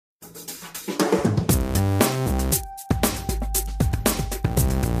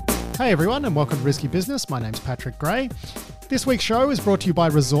Hey everyone, and welcome to Risky Business. My name's Patrick Gray. This week's show is brought to you by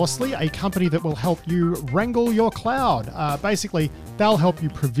Resourcely, a company that will help you wrangle your cloud. Basically, they'll help you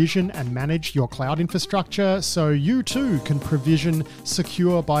provision and manage your cloud infrastructure so you too can provision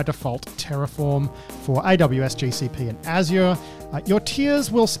secure by default Terraform for AWS, GCP, and Azure. Your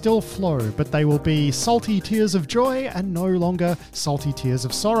tears will still flow, but they will be salty tears of joy and no longer salty tears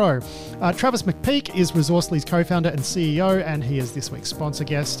of sorrow. Travis McPeak is Resourcely's co-founder and CEO, and he is this week's sponsor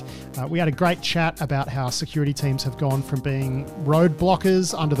guest. We had a great chat about how security teams have gone from being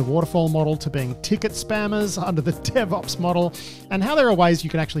roadblockers under the waterfall model to being ticket spammers under the DevOps model, and how there are ways you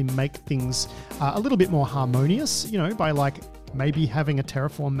can actually make things a little bit more harmonious, by maybe having a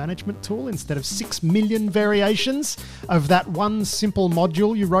Terraform management tool instead of 6 million variations of that one simple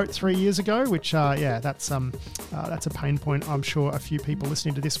module you wrote 3 years ago, which, that's a pain point I'm sure a few people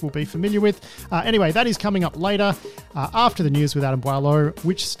listening to this will be familiar with. Anyway, that is coming up later after the news with Adam Boileau,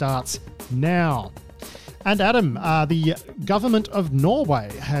 which starts now. And Adam, the government of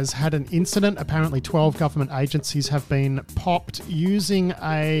Norway has had an incident. Apparently 12 government agencies have been popped using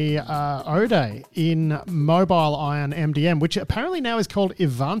a ODE in Mobile Iron MDM, which apparently now is called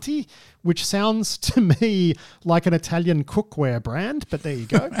Ivanti, which sounds to me like an Italian cookware brand, but there you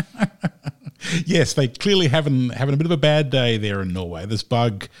go. Yes, they clearly having a bit of a bad day there in Norway. This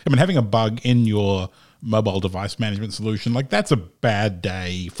bug, having a bug in your mobile device management solution, that's a bad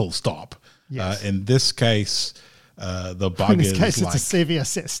day, full stop. Yes. In this case, the bug is in this case, it's a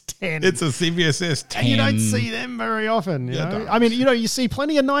CVSS 10. It's a CVSS 10. And you don't see them very often. You know? I mean, you see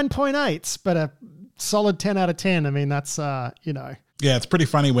plenty of 9.8s, but a solid 10 out of 10. That's, Yeah, it's pretty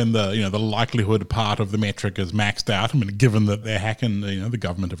funny when the likelihood part of the metric is maxed out. Given that they're hacking the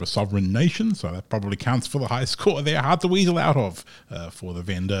government of a sovereign nation, so that probably counts for the high score. They're hard to weasel out of for the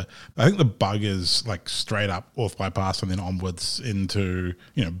vendor. I think the bug is straight up auth bypass and then onwards into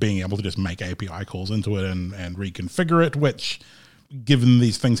being able to just make API calls into it and reconfigure it, which, given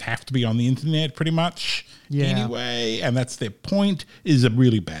these things have to be on the internet pretty much anyway, and that's their point, is a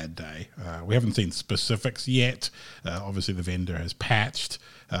really bad day. We haven't seen specifics yet. Obviously, the vendor has patched,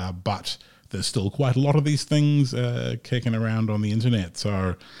 but there's still quite a lot of these things kicking around on the internet.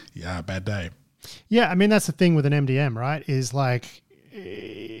 So, bad day. Yeah, that's the thing with an MDM, right? Is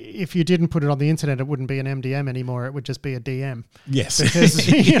if you didn't put it on the internet, it wouldn't be an MDM anymore. It would just be a DM. Yes, because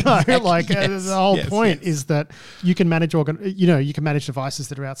the whole point is that you can manage you can manage devices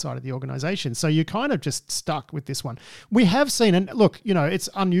that are outside of the organization. So you're kind of just stuck with this one. We have seen, and look, it's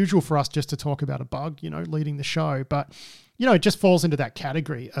unusual for us just to talk about a bug, leading the show, but it just falls into that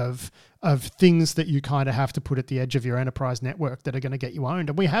category of things that you kind of have to put at the edge of your enterprise network that are going to get you owned.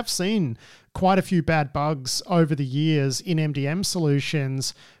 And we have seen quite a few bad bugs over the years in MDM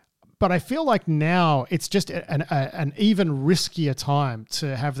solutions, but I feel like now it's just an even riskier time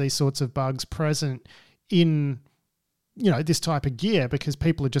to have these sorts of bugs present in this type of gear, because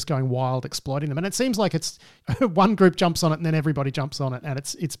people are just going wild exploiting them. And it seems like it's one group jumps on it and then everybody jumps on it, and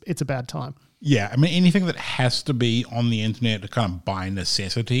it's a bad time. Yeah, anything that has to be on the internet kind of by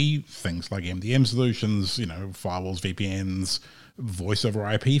necessity, things like MDM solutions, firewalls, VPNs, voice over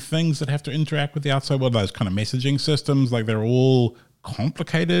IP things that have to interact with the outside world, those kind of messaging systems, they're all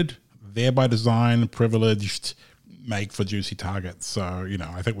complicated, they're by design, privileged, make for juicy targets. So,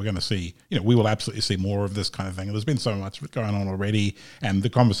 I think we're going to see, we will absolutely see more of this kind of thing. There's been so much of it going on already, and the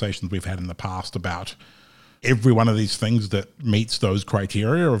conversations we've had in the past about every one of these things that meets those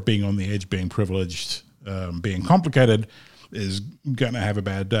criteria of being on the edge, being privileged, being complicated, is going to have a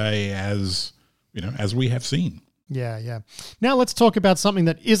bad day, as we have seen. Yeah. Now let's talk about something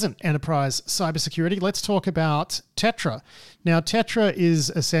that isn't enterprise cybersecurity. Let's talk about Tetra. Now, Tetra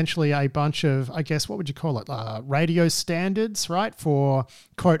is essentially a bunch of, I guess, what would you call it? Radio standards, right? For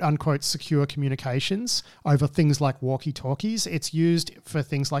quote unquote secure communications over things like walkie-talkies. It's used for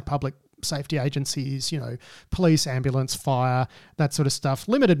things like public safety agencies, police, ambulance, fire, that sort of stuff.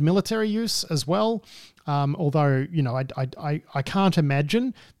 Limited military use as well. Although, I can't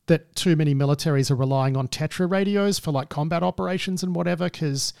imagine that too many militaries are relying on Tetra radios for combat operations and whatever,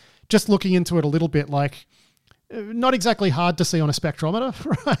 because just looking into it a little bit, not exactly hard to see on a spectrometer,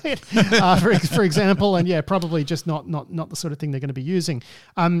 right? For example, and probably just not the sort of thing they're going to be using.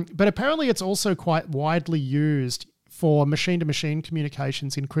 But apparently it's also quite widely used for machine-to-machine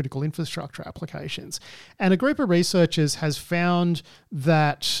communications in critical infrastructure applications. And a group of researchers has found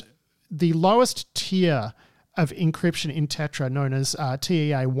that the lowest tier of encryption in Tetra, known as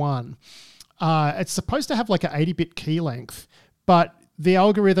TEA1, it's supposed to have an 80-bit key length, but the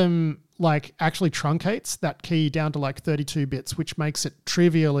algorithm like actually truncates that key down to like 32 bits, which makes it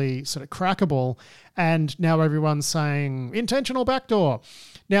trivially sort of crackable. And now everyone's saying intentional backdoor.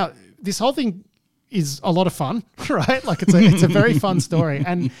 Now, this whole thing is a lot of fun, right? Like it's a very fun story.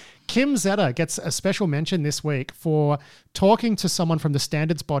 And Kim Zetter gets a special mention this week for talking to someone from the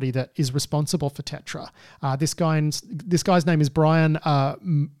standards body that is responsible for Tetra. This guy's name is Brian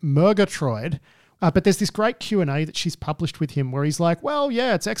Murgatroyd. But there's this great Q&A that she's published with him where he's like, well,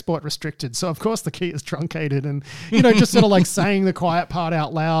 yeah, it's export restricted. So, of course, the key is truncated and, just sort of like saying the quiet part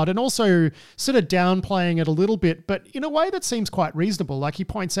out loud and also sort of downplaying it a little bit, but in a way that seems quite reasonable. Like he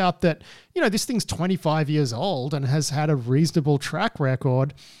points out that, this thing's 25 years old and has had a reasonable track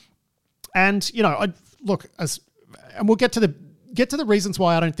record. And, and we'll get to the reasons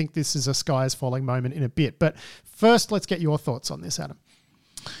why I don't think this is a sky is falling moment in a bit. But first, let's get your thoughts on this, Adam.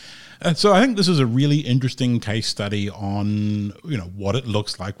 So I think this is a really interesting case study on, what it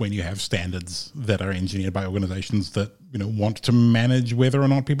looks like when you have standards that are engineered by organizations that, want to manage whether or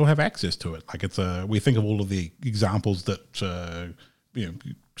not people have access to it. Like we think of all of the examples that,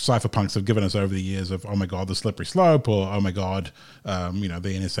 cypherpunks have given us over the years of, oh my God, the slippery slope, or, oh my God, the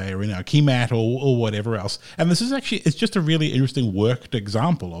NSA are in our key mat or whatever else. And this is it's just a really interesting worked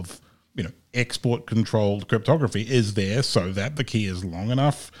example of, export controlled cryptography is there so that the key is long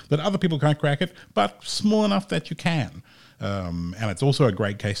enough that other people can't crack it, but small enough that you can. And it's also a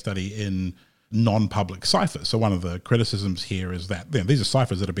great case study in non-public ciphers. So one of the criticisms here is that these are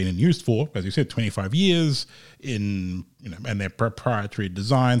ciphers that have been in use for, as you said, 25 years and they're proprietary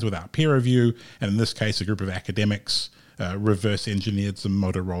designs without peer review. And in this case, a group of academics reverse engineered some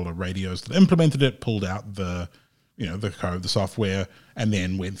Motorola radios that implemented it, pulled out the code, the software, and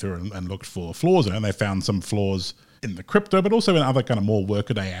then went through and looked for flaws in it. And they found some flaws in the crypto, but also in other kind of more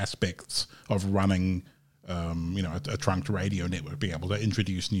workaday aspects of running, a trunked radio network, being able to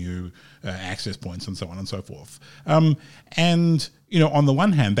introduce new access points and so on and so forth. On the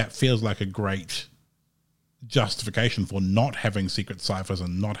one hand, that feels like a great justification for not having secret ciphers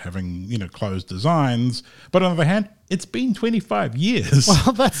and not having closed designs, but on the other hand, it's been 25 years.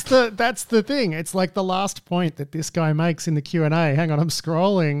 Well, that's the thing. It's like the last point that this guy makes in the Q&A. Hang on, I'm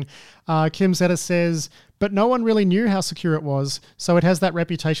scrolling. Kim Zetter says, but no one really knew how secure it was, so it has that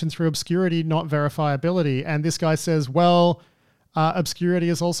reputation through obscurity, not verifiability. And this guy says, well, obscurity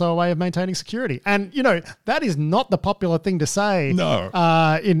is also a way of maintaining security. And, that is not the popular thing to say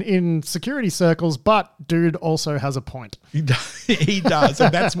in security circles, but dude also has a point. He does.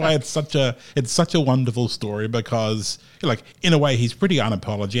 And that's why it's such a wonderful story, because in a way he's pretty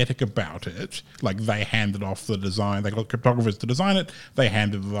unapologetic about it. Like they handed off the design, they got cryptographers to design it, they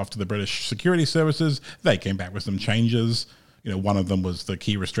handed it off to the British security services, they came back with some changes. One of them was the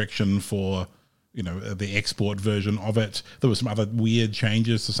key restriction for the export version of it. There were some other weird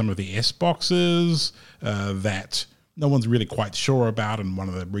changes to some of the S boxes that no one's really quite sure about. And one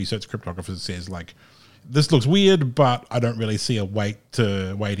of the research cryptographers says, this looks weird, but I don't really see a way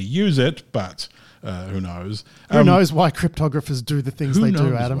to use it. But who knows? Who knows why cryptographers do the things they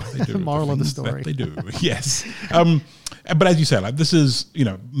do, Adam? Moral of the story. They do, yes. But as you say, this is,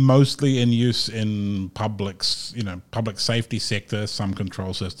 mostly in use in public safety sector, some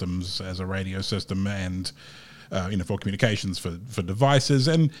control systems as a radio system and, for communications for devices.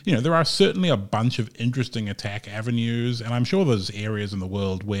 And, there are certainly a bunch of interesting attack avenues. And I'm sure there's areas in the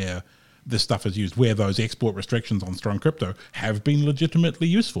world where this stuff is used, where those export restrictions on strong crypto have been legitimately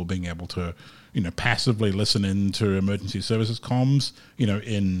useful, being able to, passively listen into emergency services comms,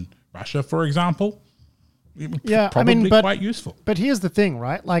 in Russia, for example. Yeah, probably quite useful. But here's the thing,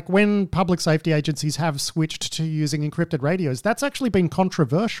 right? Like when public safety agencies have switched to using encrypted radios, that's actually been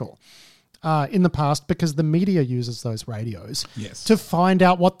controversial in the past because the media uses those radios to find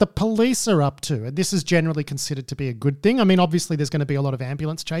out what the police are up to. And this is generally considered to be a good thing. I mean, obviously there's going to be a lot of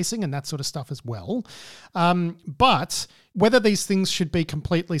ambulance chasing and that sort of stuff as well. But whether these things should be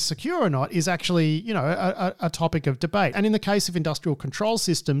completely secure or not is actually, a topic of debate. And in the case of industrial control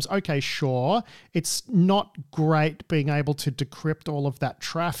systems, okay, sure, it's not great being able to decrypt all of that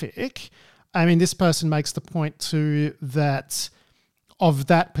traffic. I mean, this person makes the point too that of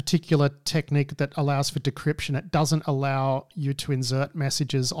that particular technique that allows for decryption, it doesn't allow you to insert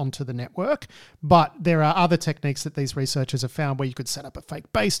messages onto the network. But there are other techniques that these researchers have found where you could set up a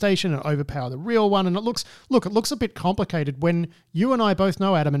fake base station and overpower the real one. And it looks a bit complicated when you and I both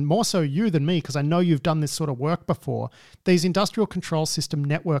know, Adam, and more so you than me, because I know you've done this sort of work before. These industrial control system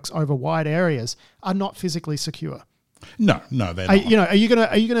networks over wide areas are not physically secure. No, they're not. Are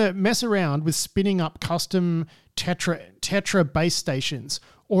you gonna mess around with spinning up custom Tetra base stations,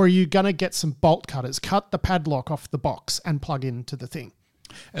 or are you gonna get some bolt cutters, cut the padlock off the box, and plug into the thing?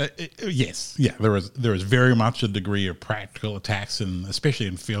 Yes, yeah, there is very much a degree of practical attacks, and especially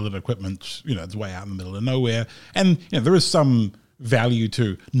in fielded equipment. It's way out in the middle of nowhere, and there is some value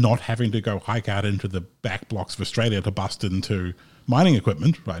to not having to go hike out into the back blocks of Australia to bust into mining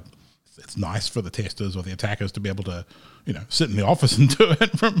equipment, right? It's nice for the testers or the attackers to be able to, sit in the office and do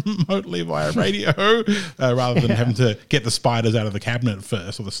it remotely via radio rather than having to get the spiders out of the cabinet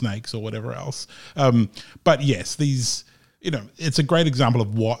first or the snakes or whatever else. But yes, these, it's a great example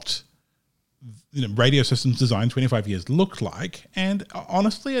of what radio systems designed 25 years looked like. And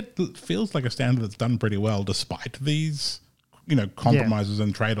honestly, it feels like a standard that's done pretty well despite these compromises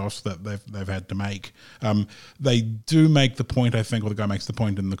and trade-offs that they've had to make. They do make the point, I think, or the guy makes the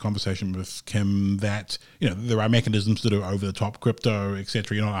point in the conversation with Kim that, there are mechanisms to do over-the-top crypto,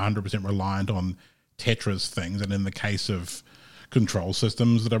 etc. You're not 100% reliant on Tetra's things. And in the case of control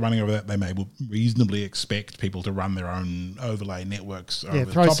systems that are running over that, they may reasonably expect people to run their own overlay networks over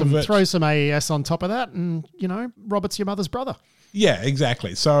the top of it. Throw some AES on top of that and, Robert's your mother's brother. Yeah,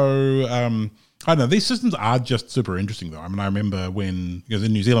 exactly. So, I don't know, these systems are just super interesting, though. I mean, I remember because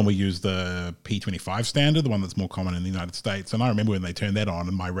in New Zealand we use the P25 standard, the one that's more common in the United States, and I remember when they turned that on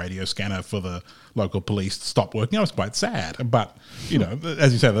and my radio scanner for the local police stopped working. I was quite sad, but,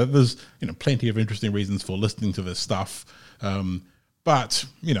 as you say, there's, plenty of interesting reasons for listening to this stuff. But,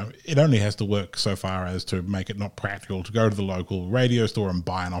 it only has to work so far as to make it not practical to go to the local radio store and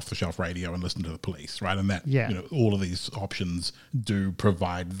buy an off-the-shelf radio and listen to the police, right? And that, all of these options do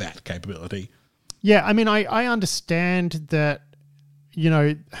provide that capability. Yeah, I mean, I understand that,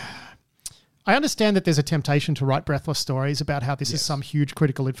 I understand that there's a temptation to write breathless stories about how this is some huge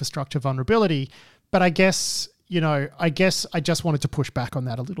critical infrastructure vulnerability, but I guess I just wanted to push back on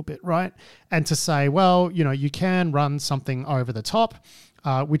that a little bit, right? And to say, well, you can run something over the top,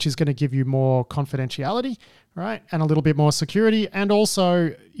 which is going to give you more confidentiality, right? And a little bit more security. And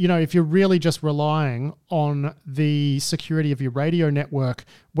also, if you're really just relying on the security of your radio network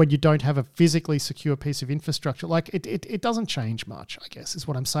when you don't have a physically secure piece of infrastructure, like it doesn't change much, I guess, is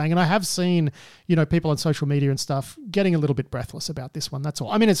what I'm saying. And I have seen, people on social media and stuff getting a little bit breathless about this one. That's all.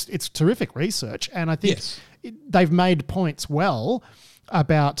 I mean, it's terrific research. And I think they've made points well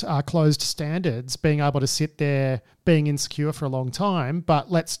about closed standards being able to sit there being insecure for a long time,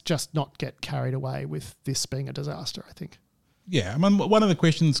 but let's just not get carried away with this being a disaster, I think. Yeah, I mean, one of the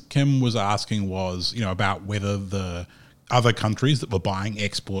questions Kim was asking was, about whether the other countries that were buying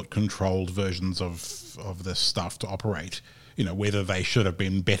export-controlled versions of this stuff to operate, whether they should have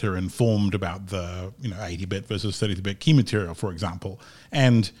been better informed about the, 80-bit versus 32-bit key material, for example.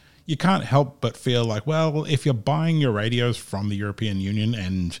 And you can't help but feel like, well, if you're buying your radios from the European Union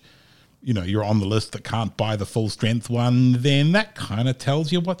and, you're on the list that can't buy the full strength one, then that kind of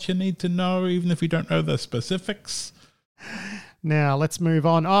tells you what you need to know, even if you don't know the specifics. Now, let's move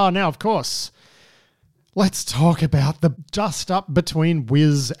on. Oh, now, of course, let's talk about the dust-up between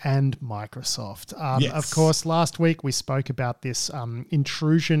Wiz and Microsoft. Of course, last week we spoke about this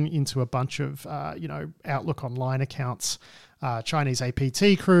intrusion into a bunch of, Outlook Online accounts. Chinese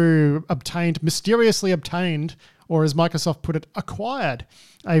APT crew mysteriously obtained, or as Microsoft put it, acquired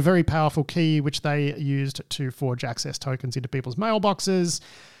a very powerful key which they used to forge access tokens into people's mailboxes.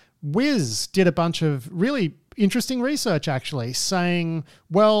 Wiz did a bunch of really interesting research, actually, saying,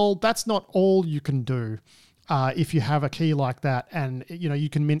 well, that's not all you can do if you have a key like that. And, you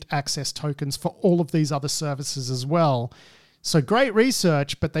can mint access tokens for all of these other services as well. So great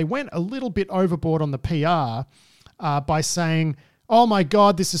research, but they went a little bit overboard on the PR by saying, oh my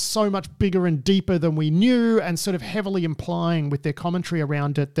God, this is so much bigger and deeper than we knew, and sort of heavily implying with their commentary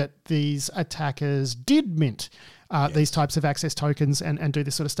around it that these attackers did mint these types of access tokens and do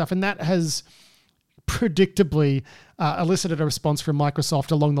this sort of stuff. And that has predictably elicited a response from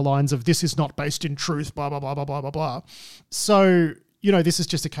Microsoft along the lines of, this is not based in truth, blah, blah, blah, blah, blah, blah, blah. So, this is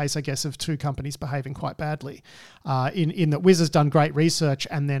just a case, I guess, of two companies behaving quite badly in that Wiz has done great research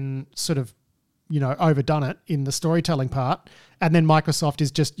and then sort of, overdone it in the storytelling part. And then Microsoft is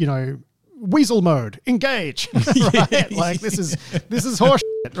just, weasel mode, engage, right? Like this is horse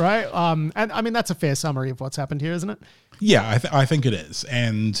shit, right? And I mean, that's a fair summary of what's happened here, isn't it? Yeah, I think it is.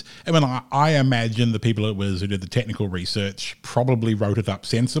 And I mean, I imagine the people at Wiz who did the technical research probably wrote it up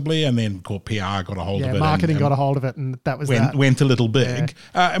sensibly, and then PR got a hold of it. Marketing got a hold of it, and that was went a little big.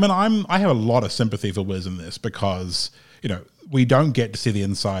 Yeah. I mean, I have a lot of sympathy for Wiz in this because, we don't get to see the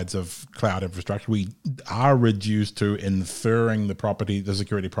insides of cloud infrastructure. We are reduced to inferring the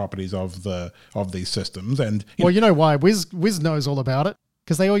security properties of these systems. And you know why Wiz knows all about it.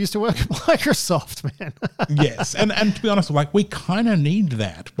 Because they all used to work at Microsoft, man. Yes, and to be honest, like we kind of need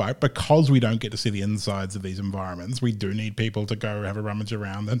that, right? Because we don't get to see the insides of these environments. We do need people to go have a rummage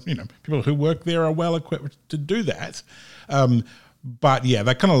around, and people who work there are well equipped to do that. But yeah,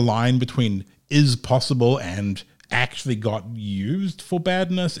 that kind of line between is possible and actually got used for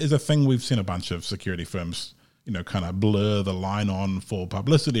badness is a thing we've seen a bunch of security firms, kind of blur the line on for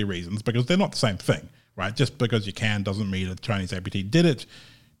publicity reasons, because they're not the same thing, right? Just because you can doesn't mean a Chinese APT did it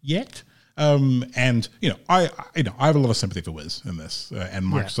yet. And I have a lot of sympathy for Wiz in this, and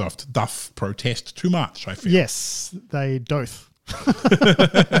Microsoft doth protest too much, I feel. Yes, they doth.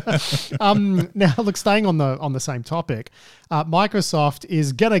 Now, look, staying on the same topic, Microsoft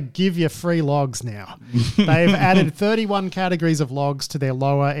is gonna give you free logs now. They've added 31 categories of logs to their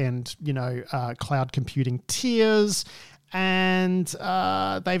lower end, cloud computing tiers, and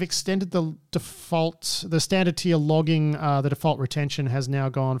they've extended the standard tier logging. The default retention has now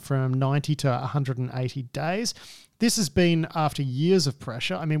gone from 90 to 180 days. This has been after years of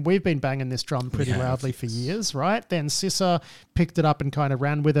pressure. I mean, we've been banging this drum pretty loudly for years, right? Then CISA picked it up and kind of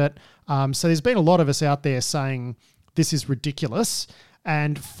ran with it. So there's been a lot of us out there saying this is ridiculous.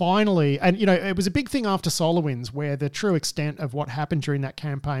 And finally, it was a big thing after SolarWinds where the true extent of what happened during that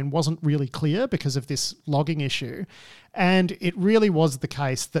campaign wasn't really clear because of this logging issue. And it really was the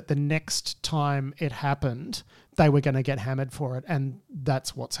case that the next time it happened, they were going to get hammered for it. And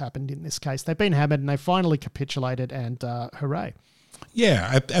that's what's happened in this case. They've been hammered and they finally capitulated, and hooray.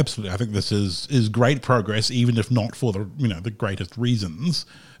 Yeah, absolutely. I think this is great progress, even if not for the greatest reasons.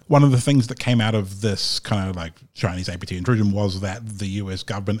 One of the things that came out of this kind of like Chinese APT intrusion was that the US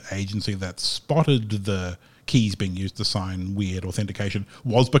government agency that spotted the keys being used to sign weird authentication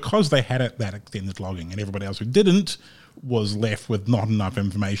was because they had that extended logging, and everybody else who didn't was left with not enough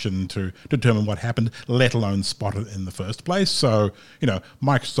information to determine what happened, let alone spot it in the first place. So,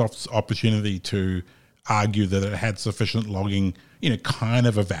 Microsoft's opportunity to argue that it had sufficient logging, kind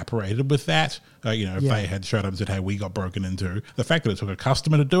of evaporated with that. If they had showed up and said, hey, we got broken into, the fact that it took a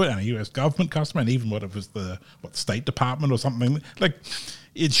customer to do it, and a US government customer, and even what it was the State Department or something, like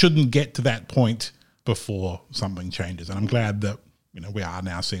it shouldn't get to that point before something changes. And I'm glad that, we are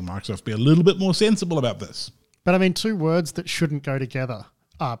now seeing Microsoft be a little bit more sensible about this. But I mean, two words that shouldn't go together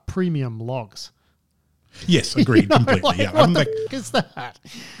are premium logs. Yes, agreed completely. What the fuck is that?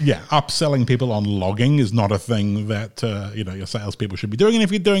 Yeah, upselling people on logging is not a thing that your salespeople should be doing. And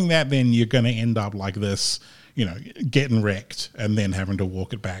if you're doing that, then you're going to end up like this, getting wrecked and then having to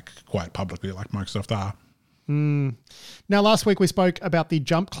walk it back quite publicly, like Microsoft are. Now, last week we spoke about the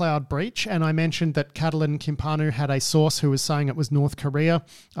Jump Cloud breach, and I mentioned that Catalin Kimpanu had a source who was saying it was North Korea,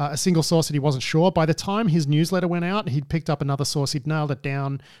 a single source that he wasn't sure. By the time his newsletter went out, he'd picked up another source, he'd nailed it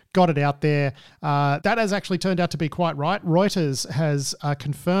down, got it out there. That has actually turned out to be quite right. Reuters has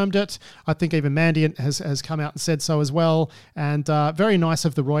confirmed it. I think even Mandiant has come out and said so as well. And very nice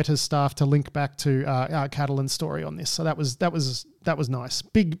of the Reuters staff to link back to Catalin's story on this. So that was nice.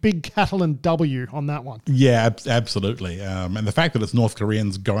 Big Catalan W on that one. Yeah, absolutely. And the fact that it's North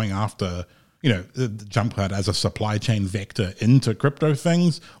Koreans going after, the Jump Cloud as a supply chain vector into crypto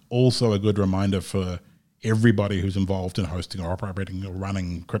things, also a good reminder for everybody who's involved in hosting or operating or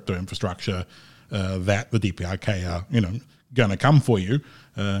running crypto infrastructure that the DPRK are, going to come for you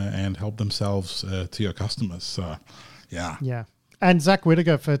and help themselves to your customers. So, yeah. Yeah. And Zach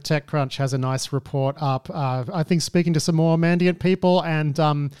Whittaker for TechCrunch has a nice report up, I think speaking to some more Mandiant people. And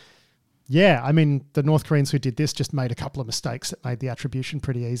the North Koreans who did this just made a couple of mistakes that made the attribution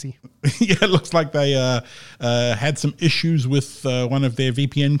pretty easy. Yeah, it looks like they had some issues with one of their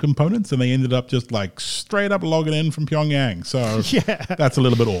VPN components, and they ended up just like straight up logging in from Pyongyang. So that's a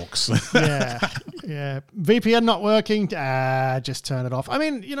little bit orcs. Yeah. VPN not working, just turn it off. I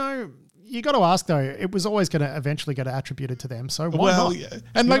mean, you got to ask though. It was always going to eventually get attributed to them. So why not? Yeah.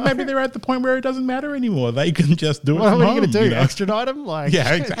 And maybe they're at the point where it doesn't matter anymore. They can just do it. What are you going to do? Extradite them?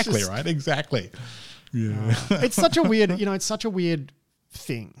 Yeah, exactly. Right. Exactly. Yeah. It's such a weird. It's such a weird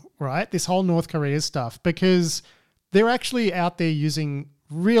thing, right? This whole North Korea stuff, because they're actually out there using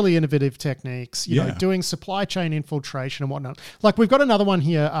really innovative techniques, doing supply chain infiltration and whatnot. Like we've got another one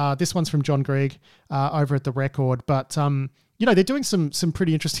here. This one's from John Gregg over at The Record, but they're doing some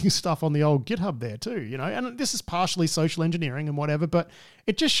pretty interesting stuff on the old GitHub there too, and this is partially social engineering and whatever, but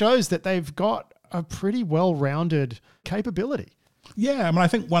it just shows that they've got a pretty well-rounded capability. Yeah, I mean, I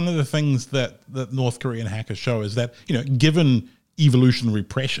think one of the things that North Korean hackers show is that, given evolutionary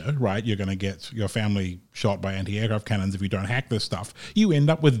pressure, right? You're going to get your family shot by anti-aircraft cannons if you don't hack this stuff. You end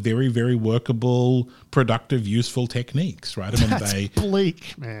up with very, very workable, productive, useful techniques, right? I mean, That's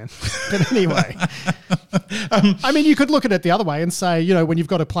bleak, man. But anyway, I mean, you could look at it the other way and say, you know, when you've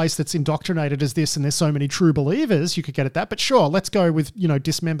got a place that's indoctrinated as this and there's so many true believers, you could get at that. But sure, let's go with, you know,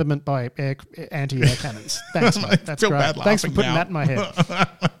 dismemberment by anti-air cannons. Thanks, mate. That's great. Thanks for putting that in my head.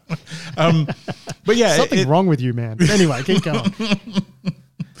 But yeah, something wrong with you, man. Anyway, keep going.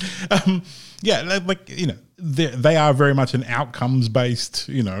 Yeah, like, you know, they are very much an outcomes based,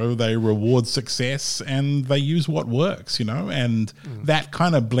 you know, they reward success and they use what works, you know, and that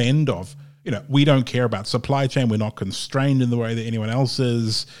kind of blend of, you know, we don't care about supply chain, we're not constrained in the way that anyone else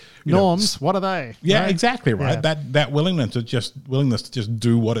is. Norms, what are they? Yeah, right? exactly right. Yeah. That willingness to just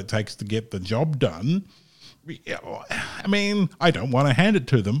do what it takes to get the job done. I mean, I don't want to hand it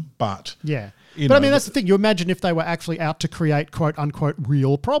to them, but yeah. But I mean, that's the thing. You imagine if they were actually out to create quote unquote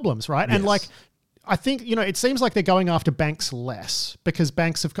real problems, right? Yes. And like, I think, you know, it seems like they're going after banks less because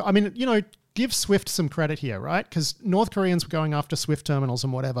banks have, I mean, you know, give Swift some credit here, right? Because North Koreans were going after Swift terminals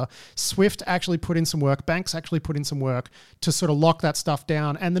and whatever. Swift actually put in some work. Banks actually put in some work to sort of lock that stuff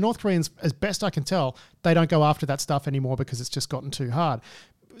down. And the North Koreans, as best I can tell, they don't go after that stuff anymore because it's just gotten too hard.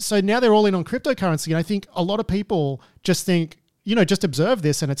 So now they're all in on cryptocurrency. And I think a lot of people just think, you know, just observe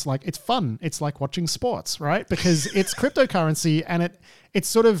this and it's like, it's fun. It's like watching sports, right? Because it's cryptocurrency and it's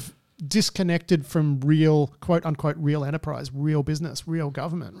sort of disconnected from real, quote unquote, real enterprise, real business, real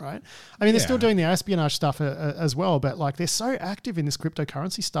government, right? I mean, they're still doing the espionage stuff as well, but like they're so active in this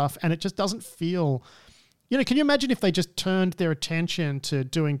cryptocurrency stuff and it just doesn't feel, you know, can you imagine if they just turned their attention to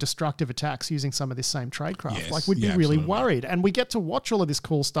doing destructive attacks using some of this same tradecraft? Yes, like, we'd be really absolutely. worried. And we get to watch all of this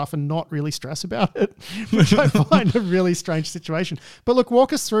cool stuff and not really stress about it, which I find a really strange situation. But look,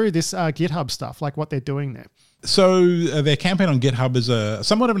 walk us through this GitHub stuff, like what they're doing there. So their campaign on GitHub is a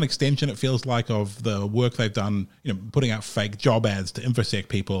somewhat of an extension, it feels like, of the work they've done, you know, putting out fake job ads to InfoSec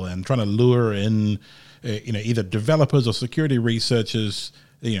people and trying to lure in, you know, either developers or security researchers,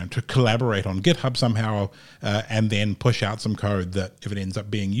 you know, to collaborate on GitHub somehow, and then push out some code that, if it ends up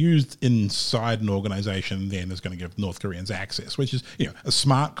being used inside an organization, then is going to give North Koreans access, which is, you know, a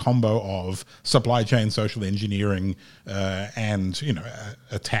smart combo of supply chain social engineering and, you know,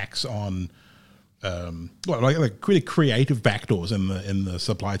 attacks on like really creative backdoors in the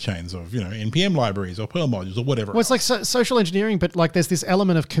supply chains of, you know, NPM libraries or Perl modules or whatever. Well, it's like social engineering, but like there's this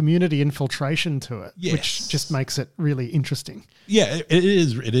element of community infiltration to it, Yes. which just makes it really interesting. Yeah, it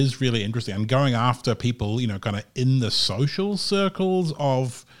is really interesting. And going after people, you know, kind of in the social circles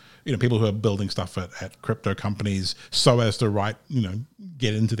of, you know, people who are building stuff at crypto companies so as to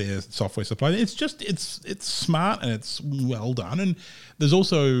get into their software supply. It's just, it's smart and it's well done. And there's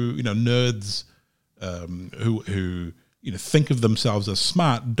also, you know, nerds who you know, think of themselves as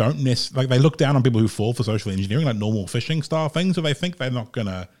smart, don't necessarily, like, they look down on people who fall for social engineering, like normal phishing style things, so they think they're not going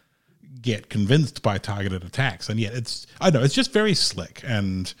to get convinced by targeted attacks. And yet it's just very slick,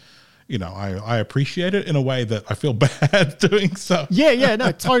 and, you know, I appreciate it in a way that I feel bad doing so. Yeah,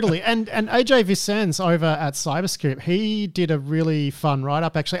 no, totally. And AJ Vicens over at Cyberscoop, he did a really fun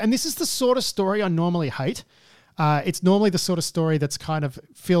write-up, actually. And this is the sort of story I normally hate. It's normally the sort of story that's kind of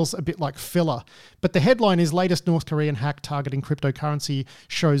feels a bit like filler. But the headline is latest North Korean hack targeting cryptocurrency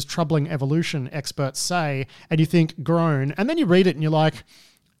shows troubling evolution, experts say. And you think, groan. And then you read it and you're like,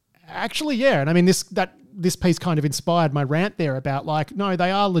 actually, yeah. And I mean, this piece kind of inspired my rant there about, like, no,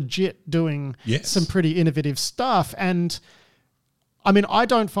 they are legit doing some pretty innovative stuff. And I mean, I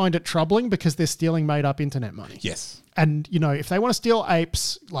don't find it troubling because they're stealing made up internet money. Yes. And, you know, if they want to steal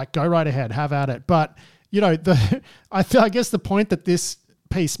apes, like, go right ahead, have at it. But, you know, I guess the point that this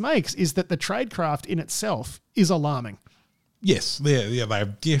piece makes is that the tradecraft in itself is alarming. Yes,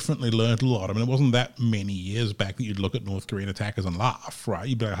 they've definitely learned a lot. I mean, it wasn't that many years back that you'd look at North Korean attackers and laugh, right?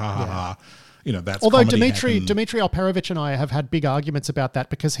 You'd be like, ha, ha, ha. You know, that's Although Dmitry Alperovich and I have had big arguments about that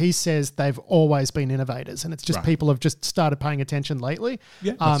because he says they've always been innovators and it's just people have just started paying attention lately.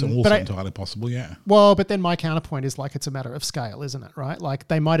 Yeah, that's also entirely possible, yeah. Well, but then my counterpoint is, like, it's a matter of scale, isn't it, right? Like,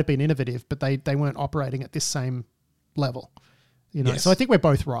 they might have been innovative, but they weren't operating at this same level. You know, so I think we're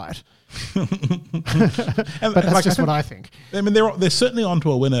both right. But that's just what I think. I mean, they're certainly onto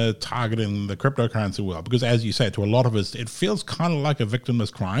a winner targeting the cryptocurrency world because, as you say, to a lot of us, it feels kind of like a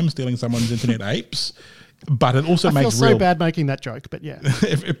victimless crime, stealing someone's internet apes. But it also makes so bad making that joke, but yeah.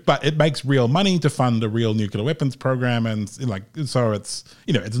 But it makes real money to fund a real nuclear weapons program, and so it's,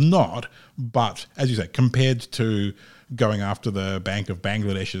 you know, it's not. But as you say, compared to going after the Bank of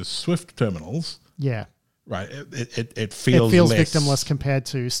Bangladesh's SWIFT terminals, yeah. Right, it feels victimless compared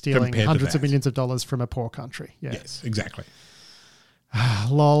to stealing hundreds of millions of dollars from a poor country. Yeah. Yes, exactly.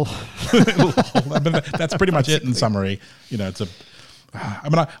 Lol. But that's pretty much it in summary.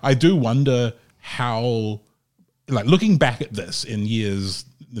 I do wonder how, like, looking back at this in years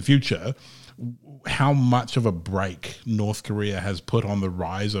in the future, how much of a break North Korea has put on the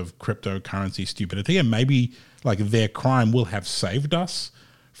rise of cryptocurrency stupidity, and maybe like their crime will have saved us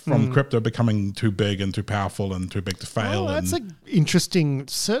from crypto becoming too big and too powerful and too big to fail. Well, that's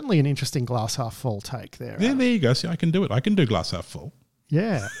certainly an interesting glass half full take there. Yeah, there you go. See, I can do it. I can do glass half full.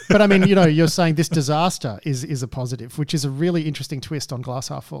 Yeah. But I mean, you're saying this disaster is a positive, which is a really interesting twist on glass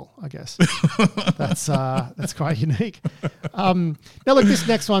half full, I guess. That's quite unique. Now look, this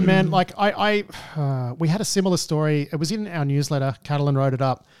next one, man, like we had a similar story. It was in our newsletter. Catalan wrote it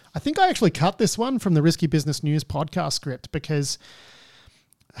up. I think I actually cut this one from the Risky Business News podcast script because,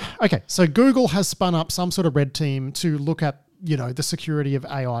 okay, so Google has spun up some sort of red team to look at, the security of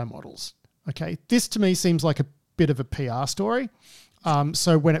AI models. Okay. This to me seems like a bit of a PR story.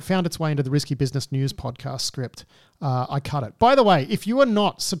 So when it found its way into the Risky Business News podcast script, I cut it. By the way, if you are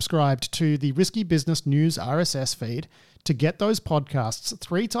not subscribed to the Risky Business News RSS feed, to get those podcasts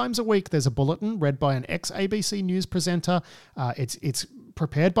 3 times a week, there's a bulletin read by an ex-ABC News presenter. It's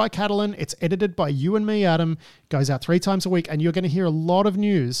prepared by Catalan. It's edited by you and me, Adam. Goes out 3 times a week, and you're going to hear a lot of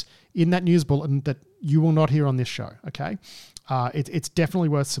news in that news bulletin that you will not hear on this show, okay? It's definitely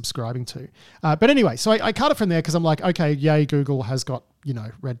worth subscribing to. But anyway, so I cut it from there because I'm like, okay, yay, Google has got,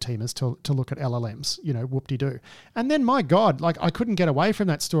 red teamers to look at LLMs, whoop-de-doo. And then, my God, like I couldn't get away from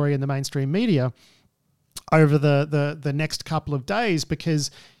that story in the mainstream media over the next couple of days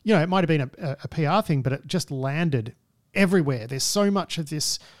because, it might have been a PR thing, but it just landed everywhere. There's so much of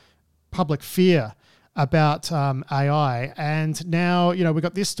this public fear about AI. And now, we've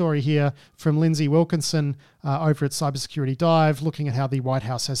got this story here from Lindsay Wilkinson over at Cybersecurity Dive, looking at how the White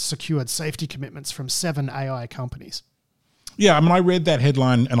House has secured safety commitments from 7 AI companies. Yeah, I read that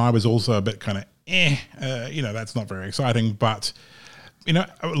headline and I was also a bit kind of, that's not very exciting. But,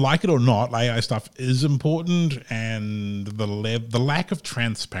 like it or not, AI stuff is important, and the lack of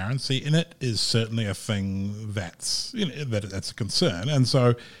transparency in it is certainly a thing that's a concern. And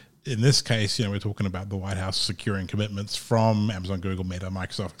so, in this case, we're talking about the White House securing commitments from Amazon, Google, Meta,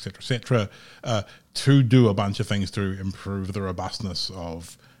 Microsoft, et cetera, to do a bunch of things to improve the robustness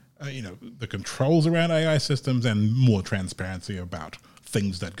of, the controls around AI systems and more transparency about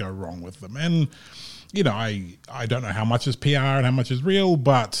things that go wrong with them. And, I don't know how much is PR and how much is real,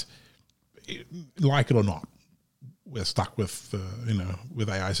 but like it or not, we're stuck with, with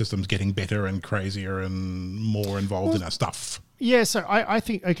AI systems getting better and crazier and more involved in our stuff. Yeah, so I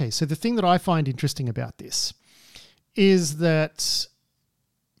think, okay, so the thing that I find interesting about this is that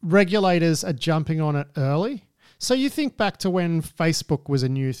regulators are jumping on it early. So you think back to when Facebook was a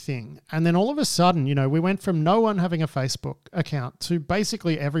new thing, and then all of a sudden, we went from no one having a Facebook account to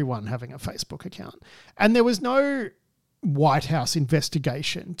basically everyone having a Facebook account. And there was no White House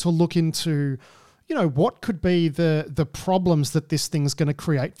investigation to look into, what could be the problems that this thing's going to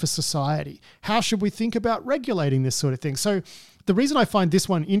create for society? How should we think about regulating this sort of thing? So the reason I find this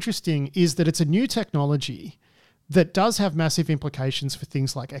one interesting is that it's a new technology that does have massive implications for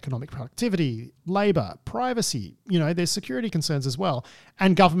things like economic productivity, labor, privacy. There's security concerns as well,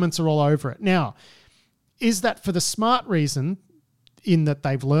 and governments are all over it. Now, is that for the smart reason in that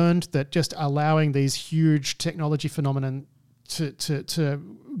they've learned that just allowing these huge technology phenomenon to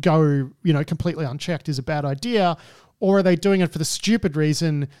go, completely unchecked is a bad idea? Or are they doing it for the stupid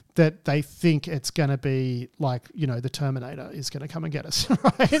reason that they think it's going to be like, the Terminator is going to come and get us,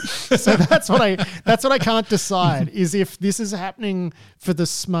 right? So that's what I can't decide, is if this is happening for the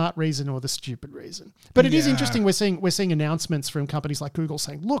smart reason or the stupid reason. But it is interesting. We're seeing announcements from companies like Google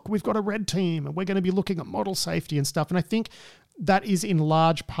saying, look, we've got a red team and we're going to be looking at model safety and stuff. And I think that is in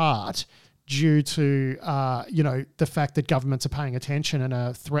large part due to, the fact that governments are paying attention and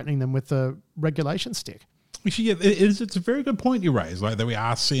are threatening them with the regulation stick. Actually, yeah, it's a very good point you raise, like that we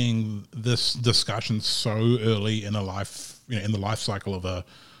are seeing this discussion so early in a life, in the life cycle of a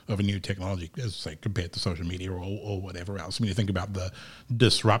new technology, as say compared to social media or whatever else. You think about the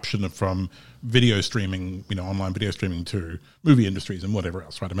disruption from video streaming, online video streaming to movie industries and whatever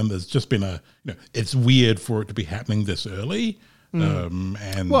else, right? There's just been it's weird for it to be happening this early.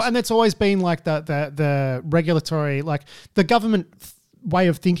 And it's always been like the regulatory, like the government way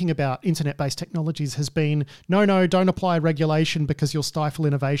of thinking about internet-based technologies has been, no, don't apply regulation because you'll stifle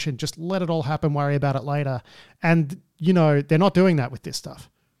innovation. Just let it all happen, worry about it later. And, they're not doing that with this stuff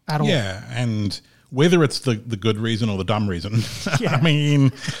at all. Yeah, and whether it's the good reason or the dumb reason,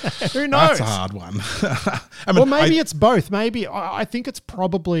 who knows? That's a hard one. Maybe it's both. Maybe I think it's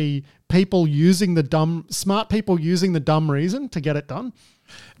probably people smart people using the dumb reason to get it done?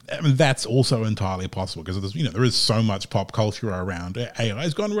 I mean, that's also entirely possible because there's, there is so much pop culture around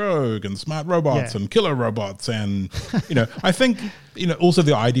AI's gone rogue and smart robots and killer robots. And, I think, also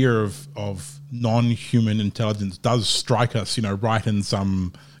the idea of non-human intelligence does strike us, right in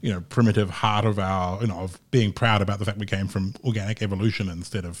some, primitive heart of our, of being proud about the fact we came from organic evolution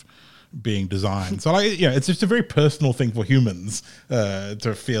instead of being designed. So it's just a very personal thing for humans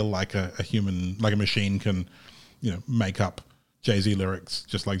to feel like a human, like a machine can, make up Jay-Z lyrics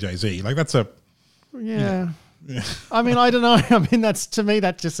just like Jay-Z. Like that's a... Yeah. I mean, I don't know. I mean, to me,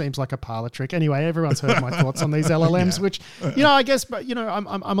 that just seems like a parlor trick. Anyway, everyone's heard my thoughts on these LLMs, which, I guess, but,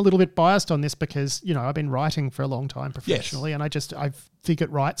 I'm a little bit biased on this because, I've been writing for a long time professionally and I think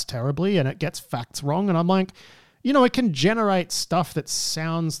it writes terribly and it gets facts wrong. And I'm like, it can generate stuff that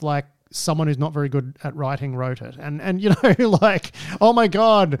sounds like someone who's not very good at writing wrote it. And like, oh my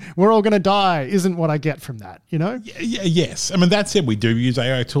God, we're all going to die isn't what I get from that, Yes. I mean, that said, we do use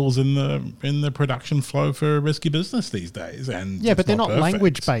AI tools in the production flow for risky business these days. And but they're not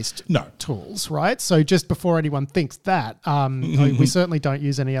language-based tools, right? So just before anyone thinks that, we certainly don't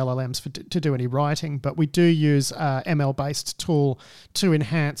use any LLMs to do any writing, but we do use ML-based tool to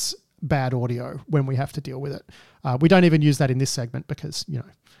enhance bad audio when we have to deal with it. We don't even use that in this segment because,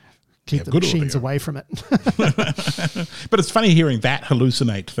 keep the machines away from it. But it's funny hearing that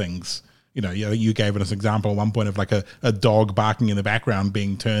hallucinate things. You gave us an example at one point of like a dog barking in the background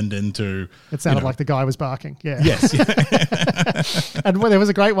being turned into... It sounded like the guy was barking, yeah. Yes. And there was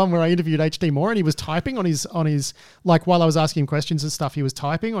a great one where I interviewed HD Moore and he was typing on his like while I was asking him questions and stuff, he was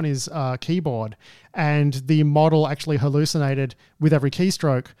typing on his keyboard and the model actually hallucinated with every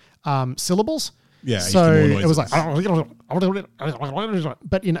keystroke syllables. Yeah, so it was like, but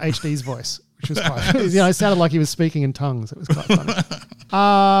in HD's voice, which was quite, it sounded like he was speaking in tongues. It was quite funny.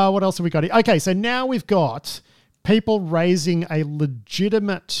 What else have we got here? Okay, so now we've got people raising a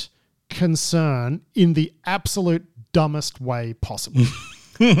legitimate concern in the absolute dumbest way possible.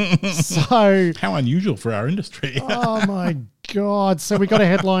 So how unusual for our industry. Oh my God. So we got a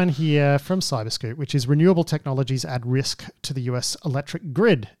headline here from Cyberscoop, which is renewable technologies add risk to the US electric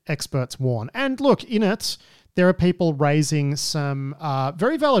grid, experts warn. And look, in it, there are people raising some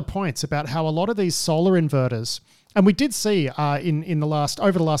very valid points about how a lot of these solar inverters, and we did see over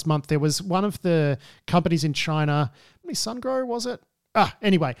the last month, there was one of the companies in China, SunGrow was it?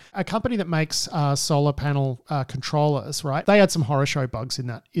 Anyway, a company that makes solar panel controllers, right? They had some horror show bugs in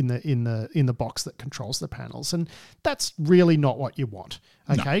the box that controls the panels, and that's really not what you want,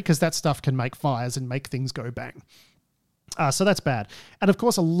 okay? Because that stuff can make fires and make things go bang. So that's bad. And of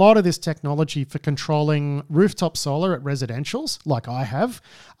course, a lot of this technology for controlling rooftop solar at residentials, like I have,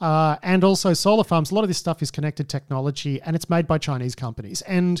 and also solar farms, a lot of this stuff is connected technology and it's made by Chinese companies.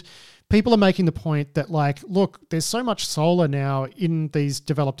 And people are making the point that, like, look, there's so much solar now in these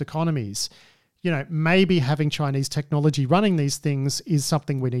developed economies, maybe having Chinese technology running these things is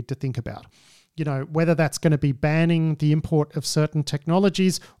something we need to think about. Whether that's going to be banning the import of certain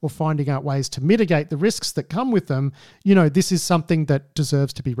technologies or finding out ways to mitigate the risks that come with them, this is something that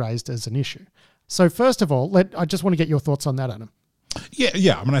deserves to be raised as an issue. So first of all, I just want to get your thoughts on that, Adam.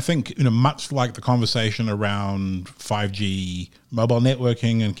 Yeah. I mean, I think, much like the conversation around 5G mobile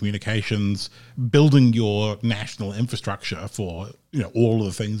networking and communications, building your national infrastructure for, all of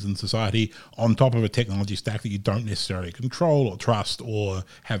the things in society on top of a technology stack that you don't necessarily control or trust or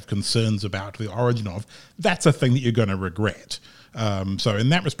have concerns about the origin of, that's a thing that you're going to regret. So in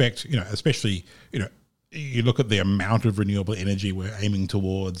that respect, especially, you look at the amount of renewable energy we're aiming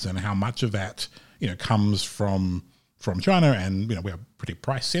towards and how much of that, comes from China, and we are pretty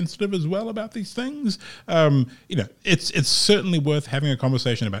price sensitive as well about these things. It's certainly worth having a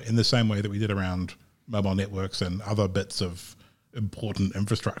conversation about in the same way that we did around mobile networks and other bits of important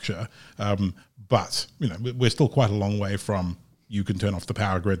infrastructure. But we're still quite a long way from you can turn off the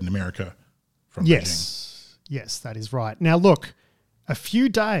power grid in America from Beijing. Yes, that is right. Now look, a few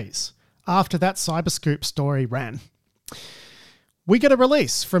days after that Cyberscoop story ran, we get a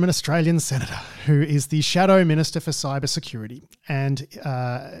release from an Australian senator who is the Shadow Minister for Cybersecurity. And,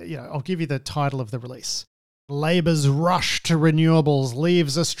 I'll give you the title of the release. Labor's rush to renewables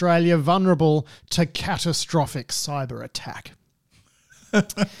leaves Australia vulnerable to catastrophic cyber attack.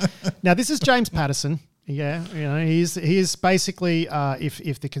 Now, this is James Paterson. Yeah, he is basically,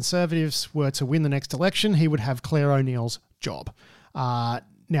 if the Conservatives were to win the next election, he would have Claire O'Neill's job.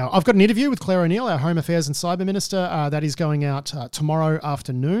 Now, I've got an interview with Claire O'Neill, our Home Affairs and Cyber Minister, that is going out tomorrow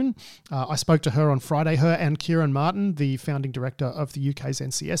afternoon. I spoke to her on Friday, her and Kieran Martin, the founding director of the UK's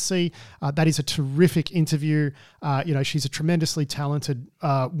NCSC. That is a terrific interview. She's a tremendously talented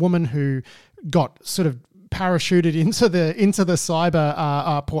woman who got sort of parachuted into the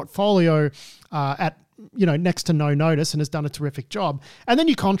cyber portfolio at next to no notice and has done a terrific job. And then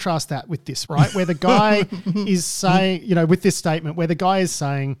you contrast that with this, right? Where the guy is saying, with this statement, where the guy is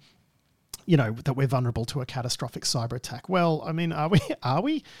saying, that we're vulnerable to a catastrophic cyber attack. Well, I mean, are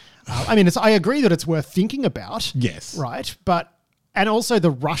we? I agree that it's worth thinking about. Yes. Right. And also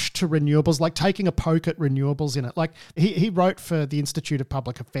the rush to renewables, like taking a poke at renewables in it. Like he wrote for the Institute of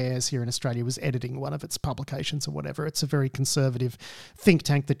Public Affairs here in Australia, was editing one of its publications or whatever. It's a very conservative think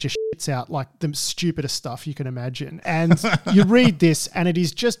tank that just shits out like the stupidest stuff you can imagine. And you read this and it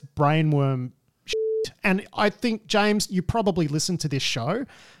is just brainworm shit. And I think, James, you probably listen to this show.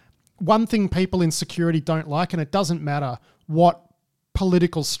 One thing people in security don't like, and it doesn't matter what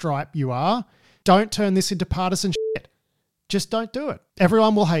political stripe you are, don't turn this into partisan shit. Just don't do it.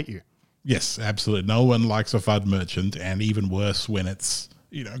 Everyone will hate you. Yes, absolutely. No one likes a FUD merchant, and even worse when it's,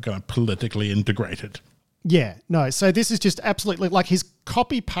 kind of politically integrated. Yeah, no. So this is just absolutely like his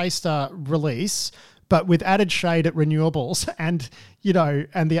copy-paster release, but with added shade at renewables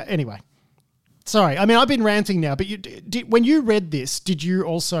anyway. Sorry. I mean, I've been ranting now, but when you read this, did you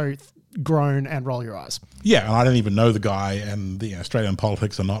also groan and roll your eyes? Yeah, and I don't even know the guy, and the Australian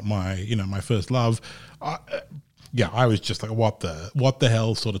politics are not my, my first love. I was just like, what the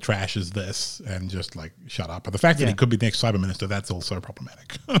hell sort of trash is this? And just like, shut up. But the fact that he could be the next cyber minister, that's also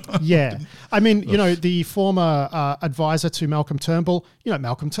problematic. Yeah. I mean, the former advisor to Malcolm Turnbull,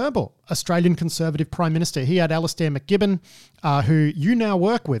 Malcolm Turnbull, Australian Conservative Prime Minister. He had Alastair McGibbon, who you now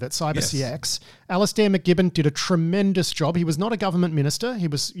work with at CyberCX. Yes. Alastair McGibbon did a tremendous job. He was not a government minister. He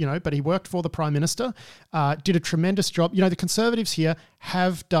was, but he worked for the Prime Minister, did a tremendous job. The Conservatives here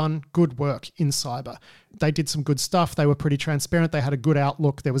have done good work in cyber. They did some good stuff. They were pretty transparent. They had a good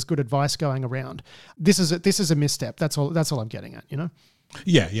outlook. There was good advice going around. This is a misstep. That's all I'm getting at,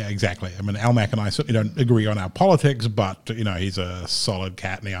 Yeah, exactly. I mean, Almac and I certainly don't agree on our politics, but, he's a solid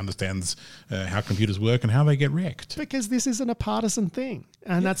cat and he understands how computers work and how they get wrecked. Because this isn't a partisan thing.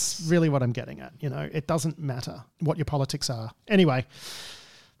 And that's really what I'm getting at. It doesn't matter what your politics are. Anyway,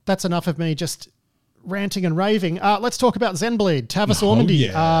 that's enough of me just ranting and raving. Let's talk about Zenbleed. Tavis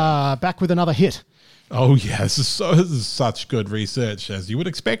Ormandy back with another hit. Oh, yeah, this is such good research, as you would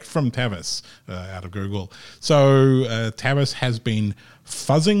expect from Tavis out of Google. So Tavis has been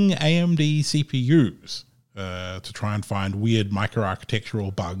fuzzing AMD CPUs to try and find weird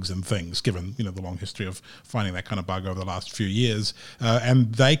microarchitectural bugs and things, given the long history of finding that kind of bug over the last few years.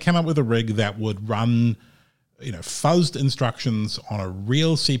 And they came up with a rig that would run fuzzed instructions on a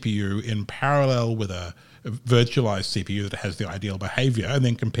real CPU in parallel with a virtualized CPU that has the ideal behavior, and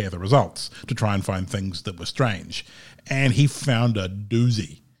then compare the results to try and find things that were strange. And he found a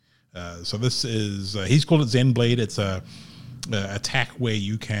doozy. So this is, he's called it Zenbleed. It's a attack where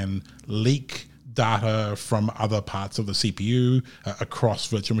you can leak data from other parts of the CPU across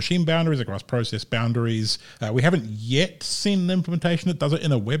virtual machine boundaries, across process boundaries. We haven't yet seen an implementation that does it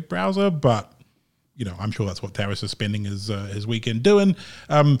in a web browser, but I'm sure that's what Tavis is spending his weekend doing.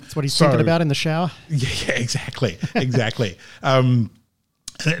 That's what he's thinking about in the shower. Yeah, exactly. And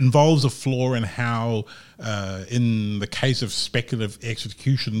it involves a flaw in how, in the case of speculative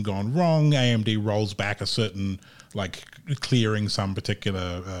execution gone wrong, AMD rolls back a certain, clearing some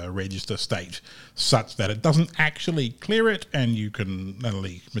particular register state such that it doesn't actually clear it, and you can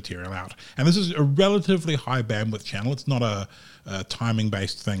leak material out. And this is a relatively high bandwidth channel. It's not a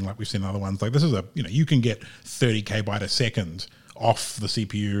timing-based thing like we've seen in other ones. Like this is you can get 30 kbyte a second off the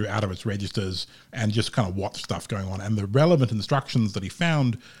CPU out of its registers and just kind of watch stuff going on. And the relevant instructions that he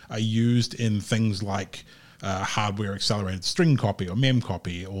found are used in things like hardware accelerated string copy or mem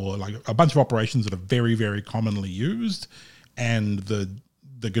copy, or like a bunch of operations that are very, very commonly used. And the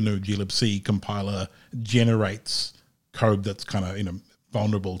GNU glibc compiler generates code that's kind of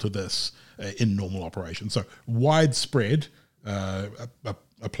vulnerable to this in normal operation. So widespread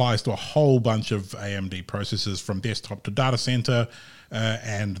applies to a whole bunch of AMD processors from desktop to data center,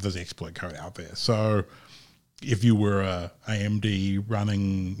 and there's exploit code out there. So if you were a AMD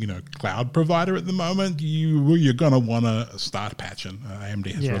running, cloud provider at the moment, you're going to want to start patching. AMD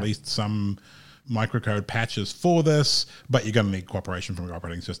has released some microcode patches for this, but you're going to need cooperation from your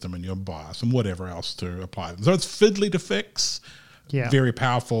operating system and your BIOS and whatever else to apply them. So it's fiddly to fix, very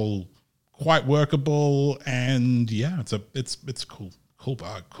powerful, quite workable, and it's cool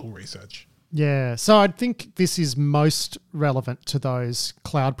bug, cool research. Yeah, so I think this is most relevant to those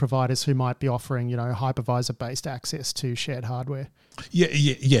cloud providers who might be offering, hypervisor-based access to shared hardware.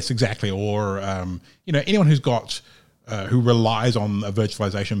 Yes, exactly. Or anyone who's got who relies on a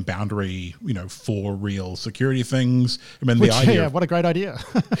virtualization boundary, for real security things. I mean, what a great idea.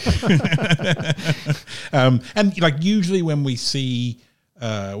 And usually when we've seen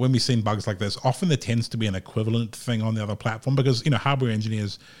bugs like this, often there tends to be an equivalent thing on the other platform because hardware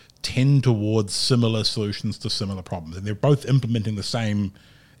engineers tend towards similar solutions to similar problems, and they're both implementing the same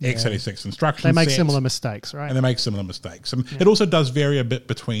x86 instruction They make set, similar mistakes, right? And they make similar mistakes. And it also does vary a bit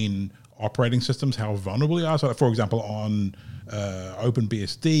between operating systems, how vulnerable they are. So, for example, on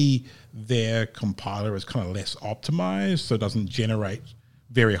OpenBSD, their compiler is kind of less optimized, so it doesn't generate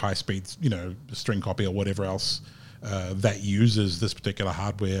very high speeds, string copy or whatever else that uses this particular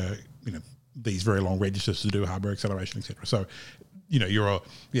hardware, these very long registers to do hardware acceleration, etc. So,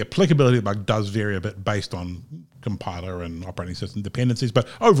 the applicability of the bug does vary a bit based on compiler and operating system dependencies. But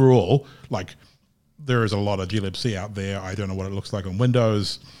overall, there is a lot of glibc out there. I don't know what it looks like on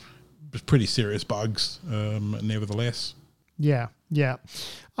Windows. It's pretty serious bugs, nevertheless. Yeah.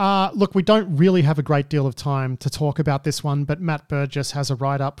 Look, we don't really have a great deal of time to talk about this one, but Matt Burgess has a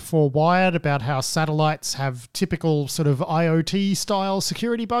write-up for Wired about how satellites have typical sort of IoT-style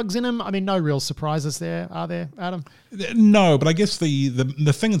security bugs in them. I mean, no real surprises there, are there, Adam? No, but I guess the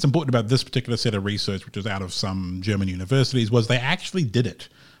thing that's important about this particular set of research, which was out of some German universities, was they actually did it.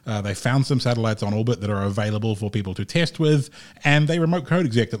 They found some satellites on orbit that are available for people to test with, and they remote code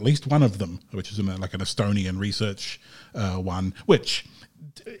exec at least one of them, which is an Estonian research one, which,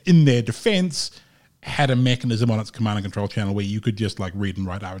 in their defense, had a mechanism on its command and control channel where you could just read and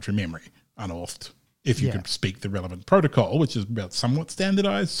write arbitrary memory unauthed if you could speak the relevant protocol, which is somewhat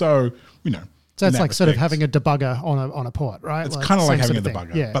standardized. So, So it's like sort of having a debugger on a port, right? It's kind of like having a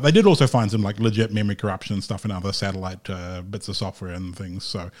debugger. Yeah. But they did also find some legit memory corruption and stuff in other satellite bits of software and things.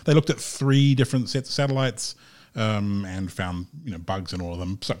 So they looked at 3 different sets of satellites and found bugs in all of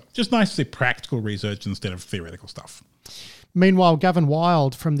them. So just nice to see practical research instead of theoretical stuff. Meanwhile, Gavin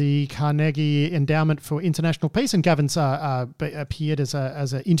Wild from the Carnegie Endowment for International Peace, and Gavin's appeared as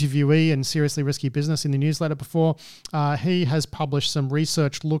an interviewee in Seriously Risky Business in the newsletter before. He has published some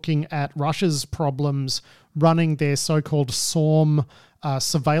research looking at Russia's problems running their so-called SORM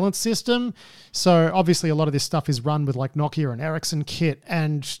surveillance system. So obviously a lot of this stuff is run with Nokia and Ericsson kit,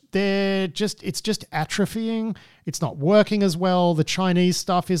 and it's just atrophying. It's not working as well. The Chinese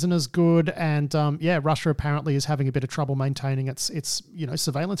stuff isn't as good, and Russia apparently is having a bit of trouble maintaining its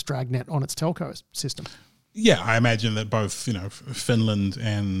surveillance dragnet on its telco system. Yeah, I imagine that both Finland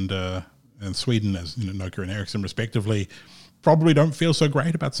and Sweden, as Nokia and Ericsson respectively, probably don't feel so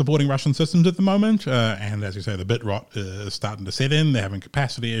great about supporting Russian systems at the moment. And as you say, the bit rot is starting to set in. They're having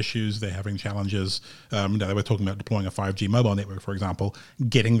capacity issues. They're having challenges. They were talking about deploying a 5G mobile network, for example.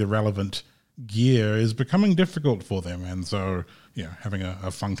 Getting the relevant gear is becoming difficult for them. And so, having a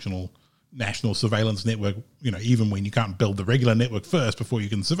functional national surveillance network, even when you can't build the regular network first before you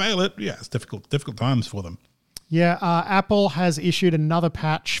can surveil it, it's difficult times for them. Yeah, Apple has issued another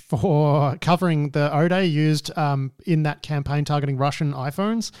patch for covering the ODE used in that campaign targeting Russian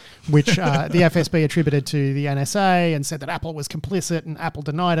iPhones, which the FSB attributed to the NSA and said that Apple was complicit, and Apple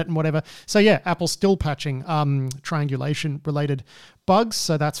denied it and whatever. So yeah, Apple's still patching triangulation-related bugs,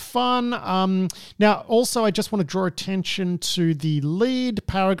 so that's fun. Now, also, I just want to draw attention to the lead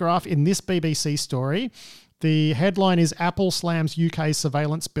paragraph in this BBC story. The headline is Apple slams UK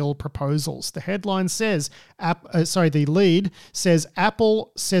surveillance bill proposals. The headline says, the lead says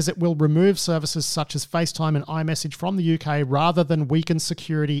Apple says it will remove services such as FaceTime and iMessage from the UK rather than weaken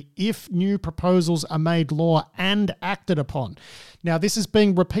security if new proposals are made law and acted upon. Now, this is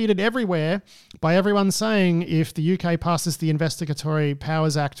being repeated everywhere by everyone saying if the UK passes the Investigatory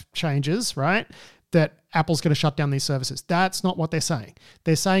Powers Act changes, right, that Apple's going to shut down these services. That's not what they're saying.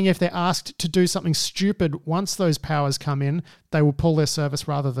 They're saying if they're asked to do something stupid once those powers come in, they will pull their service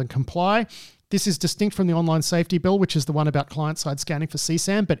rather than comply. This is distinct from the Online Safety Bill, which is the one about client-side scanning for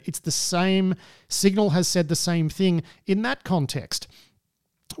CSAM, but it's the same. Signal has said the same thing in that context,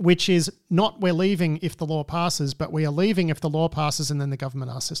 which is not we're leaving if the law passes, but we are leaving if the law passes and then the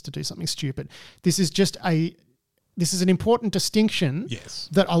government asks us to do something stupid. This is an important distinction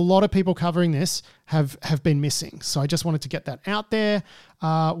that a lot of people covering this have been missing. So I just wanted to get that out there.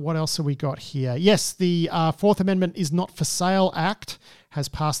 What else have we got here? Yes, the Fourth Amendment is Not for Sale Act has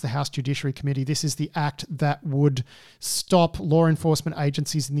passed the House Judiciary Committee. This is the act that would stop law enforcement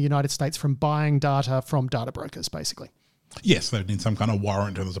agencies in the United States from buying data from data brokers, basically. Yes, they need some kind of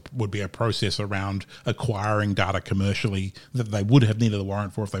warrant, and there would be a process around acquiring data commercially that they would have needed a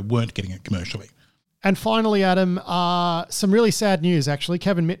warrant for if they weren't getting it commercially. And finally, Adam, some really sad news, actually.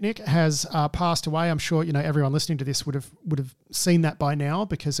 Kevin Mitnick has passed away. I'm sure, everyone listening to this would have seen that by now,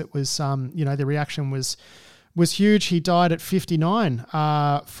 because it was, the reaction was huge. He died at 59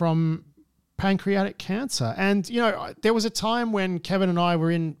 from pancreatic cancer. And, there was a time when Kevin and I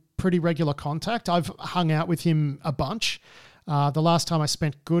were in pretty regular contact. I've hung out with him a bunch. The last time I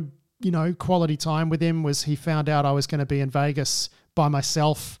spent good, quality time with him was he found out I was going to be in Vegas by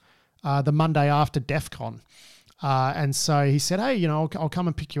myself the Monday after DEF CON. And so he said, hey, I'll come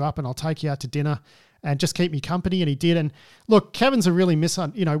and pick you up and I'll take you out to dinner and just keep me company. And he did. And look, Kevin's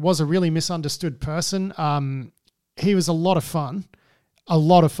was a really misunderstood person. He was a lot of fun,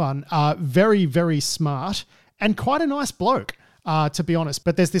 very, very smart and quite a nice bloke. To be honest.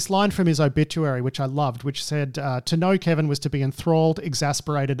 But there's this line from his obituary, which I loved, which said, to know Kevin was to be enthralled,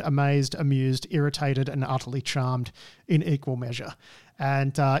 exasperated, amazed, amused, irritated, and utterly charmed in equal measure.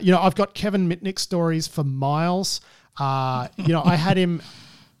 And, I've got Kevin Mitnick stories for miles. I had him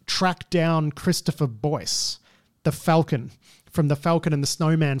track down Christopher Boyce, the Falcon, from the Falcon and the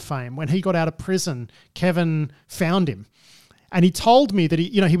Snowman fame. When he got out of prison, Kevin found him. And he told me that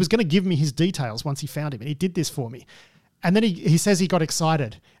he was going to give me his details once he found him. And he did this for me. And then he says he got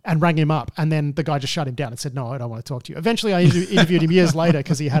excited and rang him up, and then the guy just shut him down and said, "No, I don't want to talk to you." Eventually, I interviewed him years later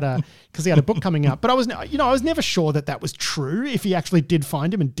because he had a book coming out. But I was never sure that was true. If he actually did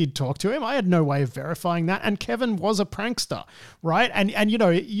find him and did talk to him, I had no way of verifying that. And Kevin was a prankster, right? And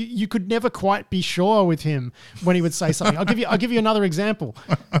you could never quite be sure with him when he would say something. I'll give you another example.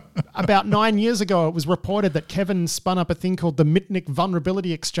 About 9 years ago, it was reported that Kevin spun up a thing called the Mitnick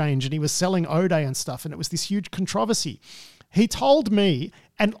Vulnerability Exchange, and he was selling O'Day and stuff, and it was this huge controversy. He told me,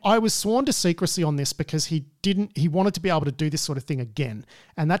 and I was sworn to secrecy on this because he wanted to be able to do this sort of thing again.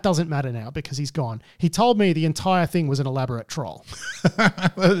 And that doesn't matter now because he's gone. He told me the entire thing was an elaborate troll.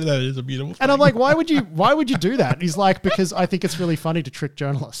 That is a beautiful thing. And I'm like, why would you do that? And he's like, because I think it's really funny to trick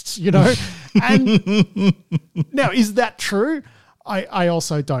journalists, And now, is that true? I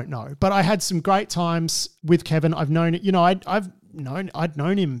also don't know. But I had some great times with Kevin. I've known it, I'd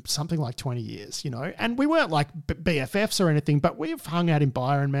known him something like 20 years, and we weren't like BFFs or anything, but we've hung out in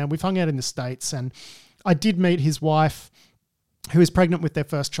Byron, man. We've hung out in the States, and I did meet his wife, who is pregnant with their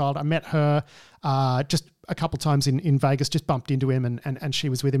first child. I met her just a couple times in Vegas, just bumped into him, and she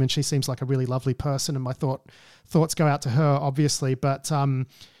was with him, and she seems like a really lovely person, and my thoughts go out to her, obviously. But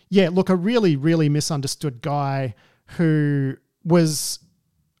look, a really, really misunderstood guy who was,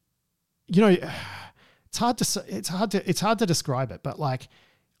 It's hard to describe it, but like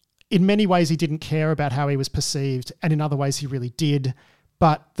in many ways he didn't care about how he was perceived, and in other ways he really did.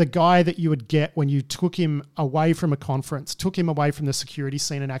 But the guy that you would get when you took him away from a conference, took him away from the security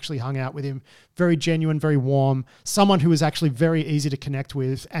scene and actually hung out with him, very genuine, very warm, someone who was actually very easy to connect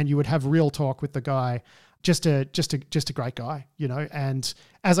with, and you would have real talk with the guy. Just a great guy, And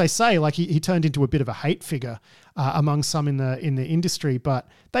as I say, like he turned into a bit of a hate figure among some in the industry, but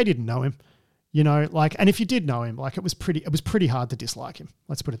they didn't know him. And if you did know him, like it was pretty hard to dislike him.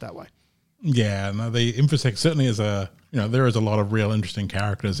 Let's put it that way. Yeah, no, the InfoSec certainly is there is a lot of real interesting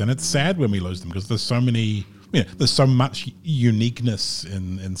characters, and it's sad when we lose them because there's so many, there's so much uniqueness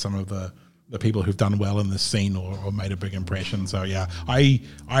in some of the people who've done well in this scene or made a big impression. So yeah, I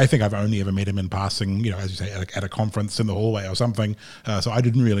think I've only ever met him in passing, as you say, at a conference in the hallway or something. So I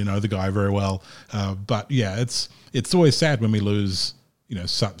didn't really know the guy very well. But yeah, it's always sad when we lose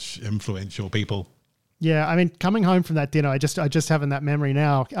such influential people. Yeah, I mean, coming home from that dinner, I just having that memory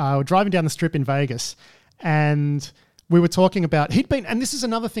now. We're driving down the strip in Vegas, and we were talking about and this is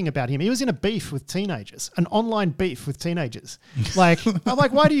another thing about him. He was in a beef with teenagers, an online beef with teenagers. Like, I'm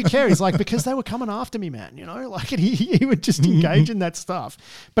like, why do you care? He's like, because they were coming after me, man. And he would just engage in that stuff.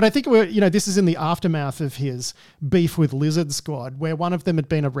 But I think this is in the aftermath of his beef with Lizard Squad, where one of them had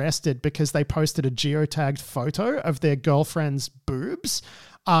been arrested because they posted a geotagged photo of their girlfriend's boobs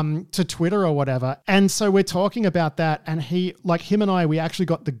to Twitter or whatever. And so we're talking about that, and him and I, we actually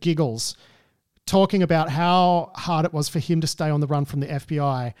got the giggles talking about how hard it was for him to stay on the run from the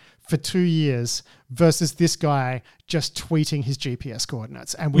FBI for 2 years versus this guy just tweeting his GPS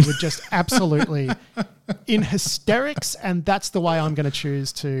coordinates. And we were just absolutely in hysterics. And that's the way I'm going to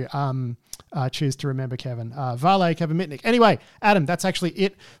choose to remember Kevin. Vale, Kevin Mitnick. Anyway, Adam, that's actually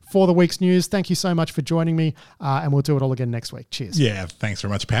it for the week's news. Thank you so much for joining me. And we'll do it all again next week. Cheers. Yeah, thanks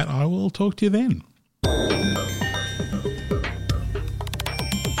very much, Pat. I will talk to you then.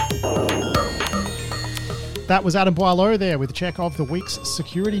 That was Adam Boileau there with a check of the week's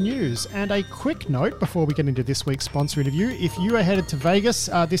security news. And a quick note before we get into this week's sponsor interview. If you are headed to Vegas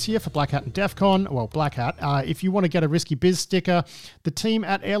this year for Black Hat and DEF CON, well, Black Hat, if you want to get a Risky Biz sticker, the team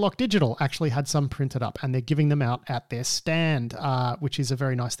at Airlock Digital actually had some printed up and they're giving them out at their stand, which is a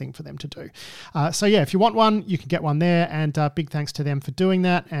very nice thing for them to do. So yeah, if you want one, you can get one there, and big thanks to them for doing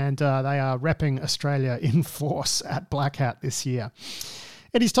that. And they are repping Australia in force at Black Hat this year.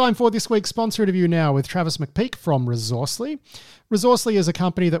 It is time for this week's sponsor interview now with Travis McPeak from Resourcely. Resourcely is a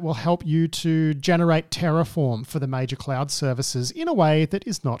company that will help you to generate Terraform for the major cloud services in a way that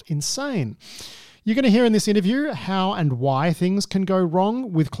is not insane. You're going to hear in this interview how and why things can go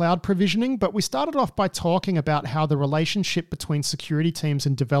wrong with cloud provisioning, but we started off by talking about how the relationship between security teams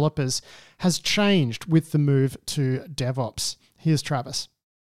and developers has changed with the move to DevOps. Here's Travis.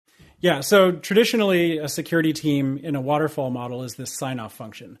 Yeah, so traditionally, a security team in a waterfall model is this sign-off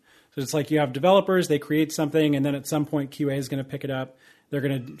function. So it's like you have developers, they create something, and then at some point QA is going to pick it up. They're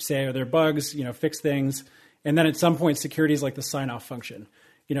going to say, are there bugs, fix things. And then at some point, security is like the sign-off function.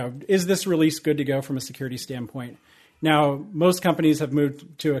 Is this release good to go from a security standpoint? Now, most companies have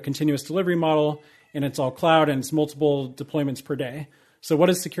moved to a continuous delivery model, and it's all cloud, and it's multiple deployments per day. So what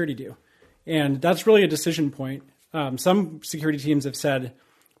does security do? And that's really a decision point. Some security teams have said,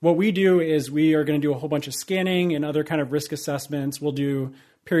 what we do is we are going to do a whole bunch of scanning and other kind of risk assessments. We'll do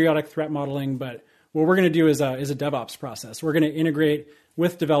periodic threat modeling, but what we're going to do is a DevOps process. We're going to integrate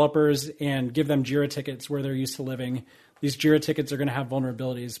with developers and give them Jira tickets where they're used to living. These Jira tickets are going to have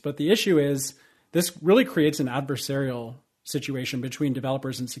vulnerabilities. But the issue is this really creates an adversarial situation between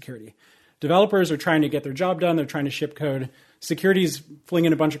developers and security. Developers are trying to get their job done. They're trying to ship code. Security's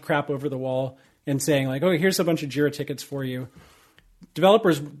flinging a bunch of crap over the wall and saying like, oh, here's a bunch of Jira tickets for you.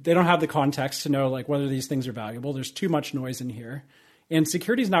 Developers, they don't have the context to know like whether these things are valuable. There's too much noise in here. And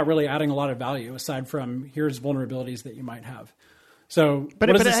security is not really adding a lot of value aside from here's vulnerabilities that you might have. So, but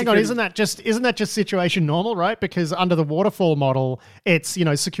hang on, isn't that just situation normal, right? Because under the waterfall model, it's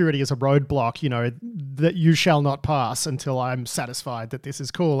security is a roadblock, that you shall not pass until I'm satisfied that this is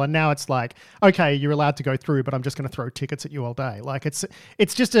cool. And now it's like, okay, you're allowed to go through, but I'm just going to throw tickets at you all day. Like it's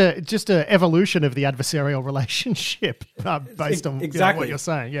just a evolution of the adversarial relationship based on what you're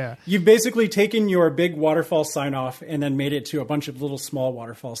saying. Yeah, you've basically taken your big waterfall sign off and then made it to a bunch of little small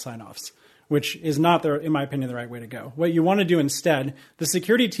waterfall sign offs, which is not, in my opinion, the right way to go. What you want to do instead, the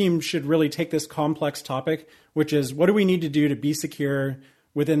security team should really take this complex topic, which is what do we need to do to be secure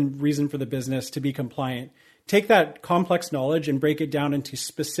within reason for the business, to be compliant. Take that complex knowledge and break it down into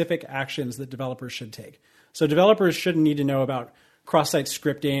specific actions that developers should take. So developers shouldn't need to know about cross-site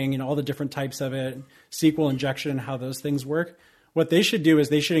scripting and all the different types of it, SQL injection and how those things work. What they should do is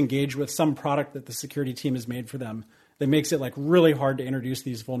they should engage with some product that the security team has made for them that makes it like really hard to introduce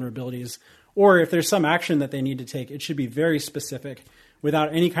these vulnerabilities. Or if there's some action that they need to take, it should be very specific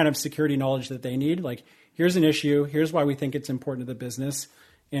without any kind of security knowledge that they need. Like, here's an issue, here's why we think it's important to the business,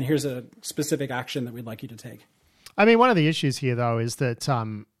 and here's a specific action that we'd like you to take. I mean, one of the issues here, though, is that,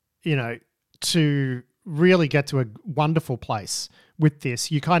 to really get to a wonderful place with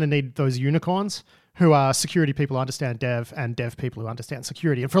this, you kind of need those unicorns who are security people who understand dev and dev people who understand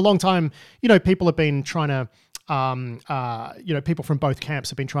security. And for a long time, people have been trying to people from both camps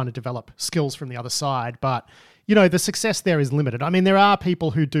have been trying to develop skills from the other side, but the success there is limited. I mean, there are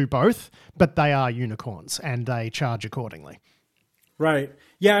people who do both, but they are unicorns and they charge accordingly. Right.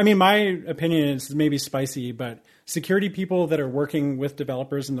 Yeah. I mean, my opinion is maybe spicy, but security people that are working with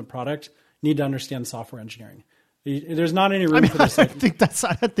developers in the product need to understand software engineering. There's not any room for this. I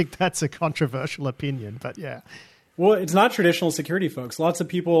don't think that's a controversial opinion, but yeah. Well, it's not traditional security folks. Lots of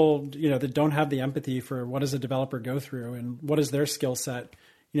people, that don't have the empathy for what does a developer go through and what is their skill set.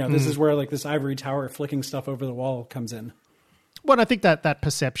 This is where like this ivory tower flicking stuff over the wall comes in. Well, I think that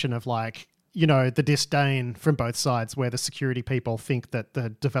perception of like, the disdain from both sides where the security people think that the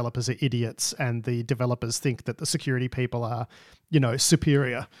developers are idiots and the developers think that the security people are,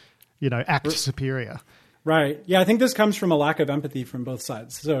 superior, act superior. Right. Yeah, I think this comes from a lack of empathy from both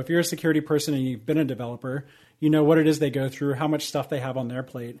sides. So if you're a security person and you've been a developer, you know what it is they go through, how much stuff they have on their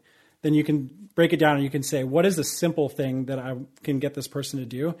plate. Then you can break it down and you can say, what is a simple thing that I can get this person to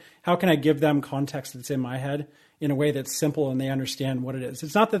do? How can I give them context that's in my head in a way that's simple and they understand what it is?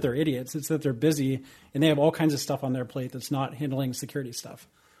 It's not that they're idiots. It's that they're busy and they have all kinds of stuff on their plate that's not handling security stuff.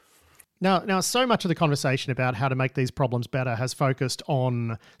 Now, so much of the conversation about how to make these problems better has focused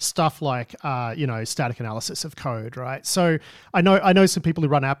on stuff like, static analysis of code, right? So I know some people who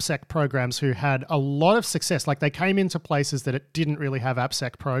run AppSec programs who had a lot of success. Like they came into places that it didn't really have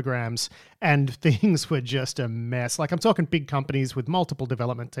AppSec programs and things were just a mess. Like I'm talking big companies with multiple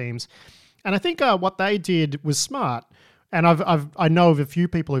development teams. And I think what they did was smart. And I know of a few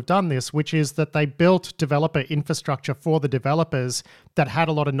people who've done this, which is that they built developer infrastructure for the developers that had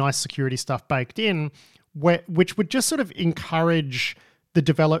a lot of nice security stuff baked in, which would just sort of encourage the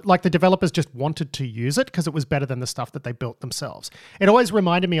developers just wanted to use it because it was better than the stuff that they built themselves. It always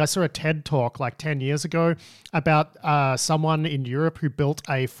reminded me, I saw a TED talk like 10 years ago about someone in Europe who built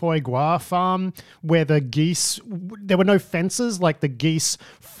a foie gras farm where the geese, there were no fences, like the geese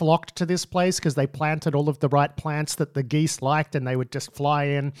flocked to this place because they planted all of the right plants that the geese liked, and they would just fly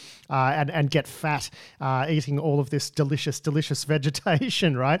in and get fat eating all of this delicious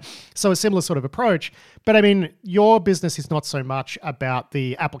vegetation, right? So a similar sort of approach. But I mean, your business is not so much about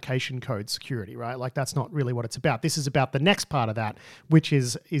the application code security, right? Like that's not really what it's about. This is about the next part of that, which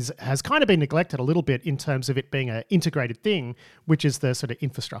has kind of been neglected a little bit in terms of it being an integrated thing, which is the sort of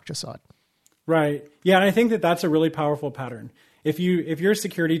infrastructure side. Right. Yeah, and I think that that's a really powerful pattern. If you're a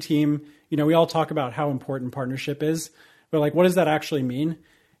security team, we all talk about how important partnership is, but like, what does that actually mean?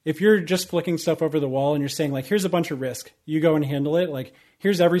 If you're just flicking stuff over the wall and you're saying like, here's a bunch of risk, you go and handle it. Like,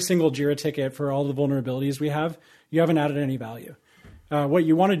 here's every single Jira ticket for all the vulnerabilities we have. You haven't added any value. What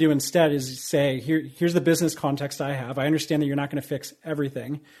you want to do instead is say, here's the business context I have. I understand that you're not going to fix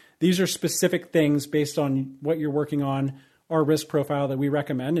everything. These are specific things based on what you're working on, our risk profile that we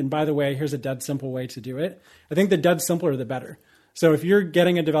recommend. And by the way, here's a dead simple way to do it. I think the dead simpler, the better. So if you're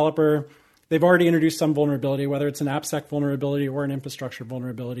getting a developer, they've already introduced some vulnerability, whether it's an AppSec vulnerability or an infrastructure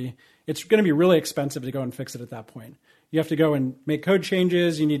vulnerability, it's going to be really expensive to go and fix it at that point. You have to go and make code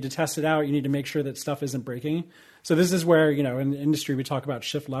changes. You need to test it out. You need to make sure that stuff isn't breaking. So this is where, in the industry, we talk about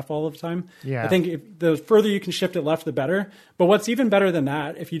shift left all the time. Yeah. I think the further you can shift it left, the better. But what's even better than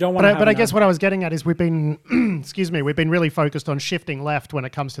that, if you don't want to But I guess what I was getting at is we've been, we've been really focused on shifting left when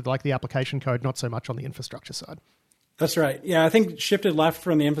it comes to like the application code, not so much on the infrastructure side. That's right. Yeah, I think shifted left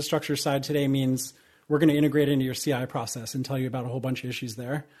from the infrastructure side today means we're going to integrate into your CI process and tell you about a whole bunch of issues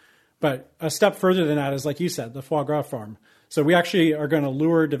there. But a step further than that is, like you said, the foie gras farm. So we actually are going to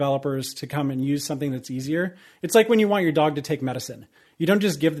lure developers to come and use something that's easier. It's like when you want your dog to take medicine. You don't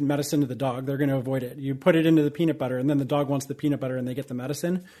just give the medicine to the dog. They're going to avoid it. You put it into the peanut butter, and then the dog wants the peanut butter, and they get the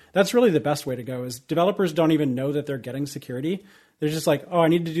medicine. That's really the best way to go, is developers don't even know that they're getting security. They're just like, oh, I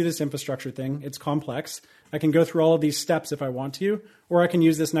need to do this infrastructure thing. It's complex. I can go through all of these steps if I want to, or I can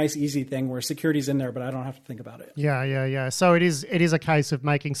use this nice, easy thing where security's in there, but I don't have to think about it. Yeah. So it is a case of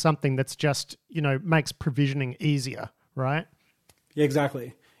making something that's just, makes provisioning easier, right? Yeah,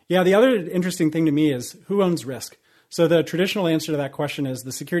 exactly. Yeah, the other interesting thing to me is who owns risk? So the traditional answer to that question is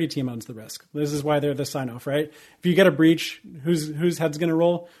the security team owns the risk. This is why they're the sign-off, right? If you get a breach, whose head's going to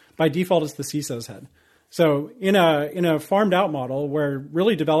roll? By default, it's the CISO's head. So in a farmed out model where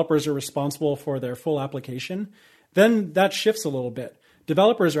really developers are responsible for their full application, then that shifts a little bit.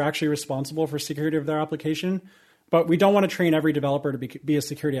 Developers are actually responsible for security of their application, but we don't want to train every developer to be a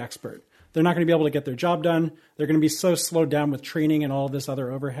security expert. They're not going to be able to get their job done. They're going to be so slowed down with training and all this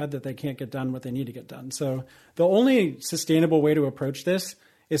other overhead that they can't get done what they need to get done. So the only sustainable way to approach this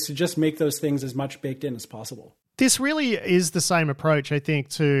is to just make those things as much baked in as possible. This really is the same approach, I think,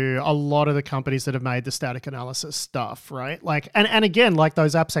 to a lot of the companies that have made the static analysis stuff, right? Like, and again, like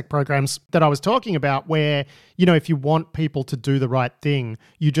those AppSec programs that I was talking about where, if you want people to do the right thing,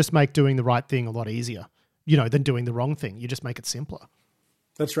 you just make doing the right thing a lot easier, than doing the wrong thing. You just make it simpler.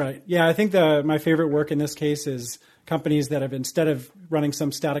 That's right. Yeah, I think my favorite work in this case is companies that have, instead of running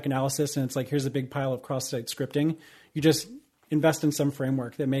some static analysis and it's like, here's a big pile of cross-site scripting, you just invest in some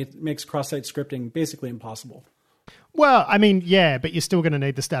framework that makes cross-site scripting basically impossible. Well, I mean, yeah, but you're still going to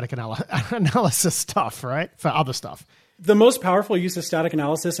need the static analysis stuff, right? For other stuff. The most powerful use of static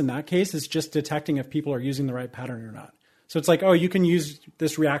analysis in that case is just detecting if people are using the right pattern or not. So it's like, oh, you can use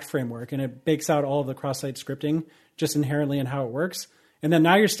this React framework and it bakes out all of the cross-site scripting just inherently in how it works. And then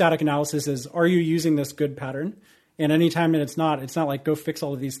now your static analysis is, are you using this good pattern? And anytime that it's not like, go fix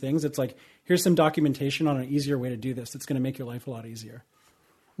all of these things. It's like, here's some documentation on an easier way to do this. It's going to make your life a lot easier.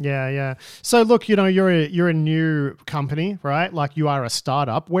 Yeah. So look, you're a new company, right? Like you are a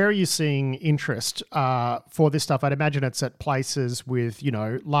startup. Where are you seeing interest for this stuff? I'd imagine it's at places with,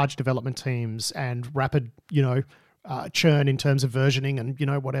 large development teams and rapid, churn in terms of versioning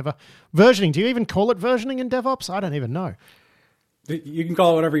and, whatever. Versioning, do you even call it versioning in DevOps? I don't even know. You can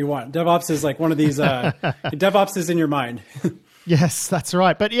call it whatever you want. DevOps is like one of these, DevOps is in your mind. Yes, that's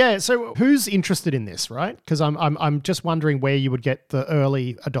right. But yeah, so who's interested in this, right? Because I'm just wondering where you would get the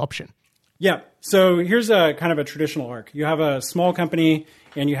early adoption. Yeah. So here's a kind of a traditional arc. You have a small company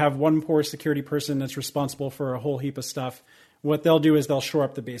and you have one poor security person that's responsible for a whole heap of stuff. What they'll do is they'll shore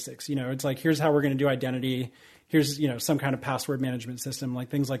up the basics. It's like, here's how we're going to do identity. Here's, some kind of password management system, like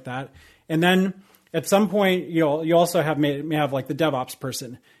things like that. And then at some point, you also may have like the DevOps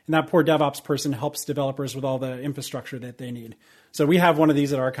person, and that poor DevOps person helps developers with all the infrastructure that they need. So we have one of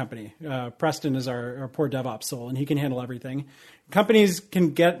these at our company. Preston is our poor DevOps soul, and he can handle everything. Companies can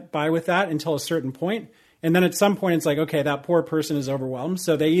get by with that until a certain point, and then at some point it's like, okay, that poor person is overwhelmed.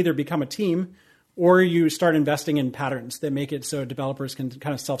 So they either become a team, or you start investing in patterns that make it so developers can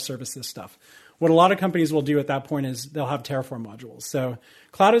kind of self-service this stuff. What a lot of companies will do at that point is they'll have Terraform modules. So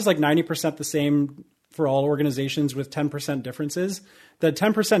cloud is like 90% the same for all organizations with 10% differences. The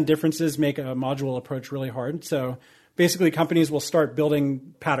 10% differences make a module approach really hard. So basically companies will start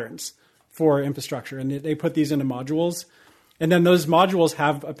building patterns for infrastructure, and they put these into modules. And then those modules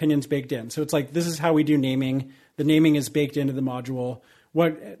have opinions baked in. So it's like, this is how we do naming. The naming is baked into the module.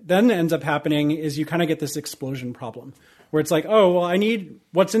 What then ends up happening is you kind of get this explosion problem where it's like, oh, well, I need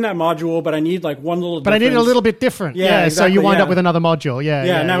what's in that module, but I need like one little But difference. I need a little bit different. Yeah, exactly, so you wind up with another module.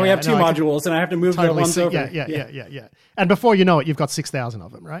 Now we have two modules, and I have to move the ones over. Yeah. And before you know it, you've got 6,000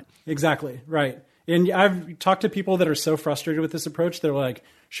 of them, right? Exactly, right. And I've talked to people that are so frustrated with this approach, they're like,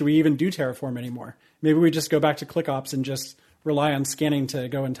 should we even do Terraform anymore? Maybe we just go back to ClickOps and just rely on scanning to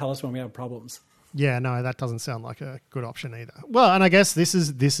go and tell us when we have problems. Yeah, no, that doesn't sound like a good option either. Well, and I guess this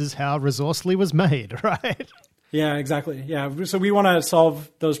is how Resourcely was made, right? Yeah, exactly. Yeah, so we want to solve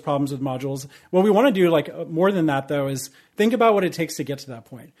those problems with modules. What we want to do, like more than that, though, is think about what it takes to get to that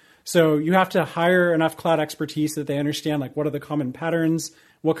point. So you have to hire enough cloud expertise that they understand, like, what are the common patterns?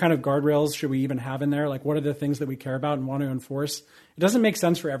 What kind of guardrails should we even have in there? Like, what are the things that we care about and want to enforce? It doesn't make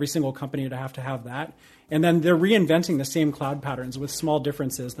sense for every single company to have that. And then they're reinventing the same cloud patterns with small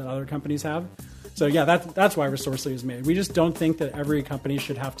differences that other companies have. So yeah, that's why Resourcely was made. We just don't think that every company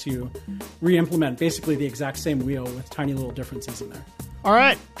should have to re-implement basically the exact same wheel with tiny little differences in there. All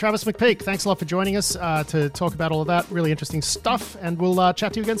right, Travis McPeak, thanks a lot for joining us to talk about all of that really interesting stuff, and we'll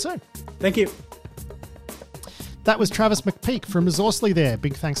chat to you again soon. Thank you. That was Travis McPeak from Resourcely there.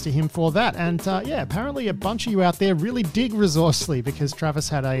 Big thanks to him for that. And apparently a bunch of you out there really dig Resourcely because Travis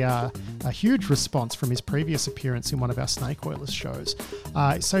had a huge response from his previous appearance in one of our Snake Oilers shows.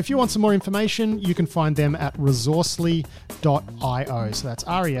 So if you want some more information, you can find them at resourcely.io. So that's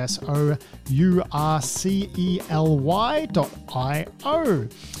resourcely.io.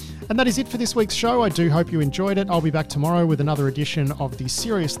 And that is it for this week's show. I do hope you enjoyed it. I'll be back tomorrow with another edition of the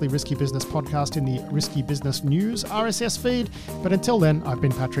Seriously Risky Business podcast in the Risky Business News RSS feed. But until then, I've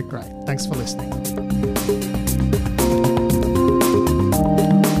been Patrick Gray. Thanks for listening.